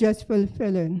 We are just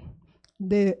fulfilling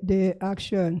the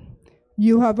action.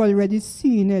 You have already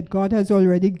seen it. God has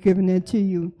already given it to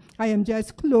you. I am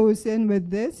just closing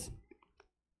with this.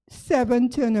 7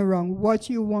 turnaround. What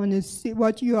you want to see,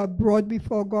 what you have brought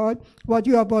before God, what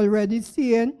you have already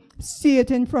seen, see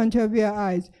it in front of your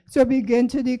eyes. So begin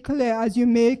to declare as you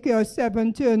make your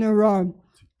 7 turnaround.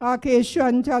 Ake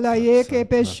shontolaye ke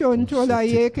pe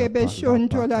shontolaye ke pe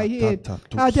shontolaye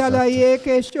atalaye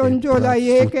ke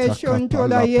shontolaye ke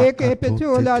shontolaye ke pe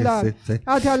tolala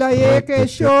atalaye ke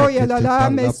sho yalala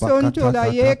me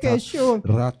shontolaye ke sho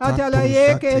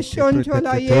atalaye ke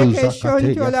shontolaye ke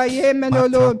shontolaye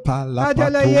menolo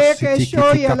atalaye ke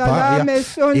sho yalala me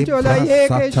shontolaye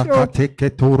ke sho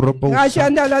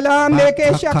ashandala me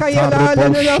ke shakayala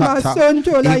lolo ma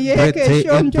shontolaye ke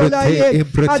shontolaye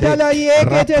atalaye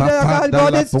ke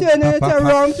God is turning it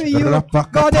around for you.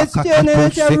 God is turning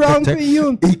it around for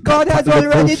you. God has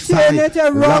already turned it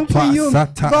around for you.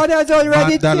 God has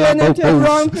already turned it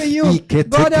around for you.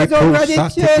 God has already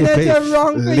turned it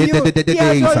around for you. He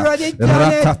has already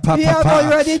done it. We have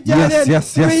already done it.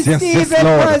 Receive it,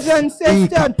 brothers and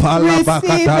sisters.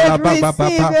 Receive it,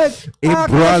 receive it. He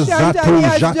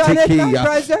has done it, my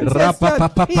brothers and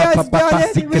sisters. He has done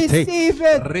it. Receive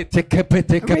it.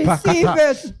 Receive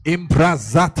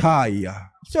it.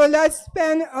 So let's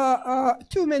spend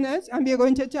 2 minutes and we're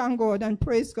going to thank God and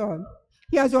praise God.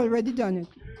 He has already done it.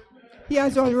 He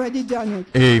has already done it.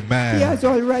 Amen. He has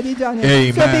already done it.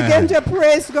 Amen. So begin to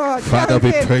praise God. Father,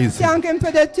 we praise you. Thank Him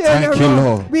for the turnaround. Thank you,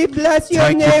 Lord. We bless your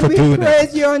Thank you name. for We doing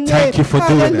praise it. your name. Thank you for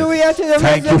doing it. Hallelujah to the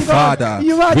Thank you, risen God. Father.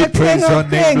 You are We the praise King your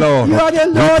of name, kings. Lord. You are the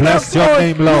We Lord bless of your lords.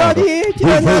 name, You are Lord. the We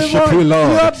eternal worship one. you, You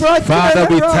Lord. have brought Father, we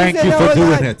deliverance thank in you for our doing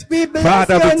lives. it. We bless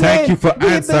Father, we your thank name. you for We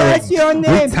answering. bless your We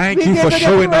name. thank We you give for the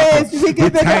showing up. praise. We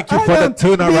give We thank you for the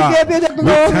turnaround. We give you the We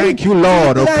glory. thank you,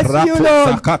 Lord. We bless you,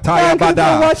 Lord. Thank you for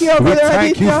what you have We already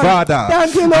thank you, done. Father.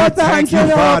 Thank you, We Lord, for thank you,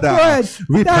 answering our Father. prayers.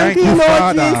 We thank you, Lord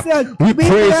Father. Jesus. We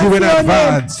praise you in bless your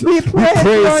advance. name. We praise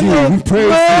you. your We name. praise you.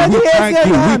 Worthy We is thank the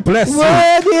you. We Lamb. bless you.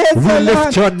 Worthy is We the lift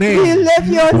Lamb. your name. We lift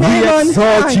your We name on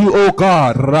exalt high. you, O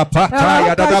God. Rapata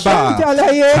yadadaba.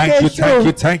 Thank you, thank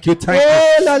you, thank you, thank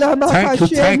you. Thank you,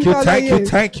 thank you, thank you,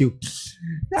 thank you.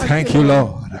 Thank you,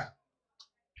 Lord.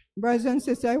 Brothers and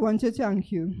sisters, I want to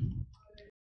thank you.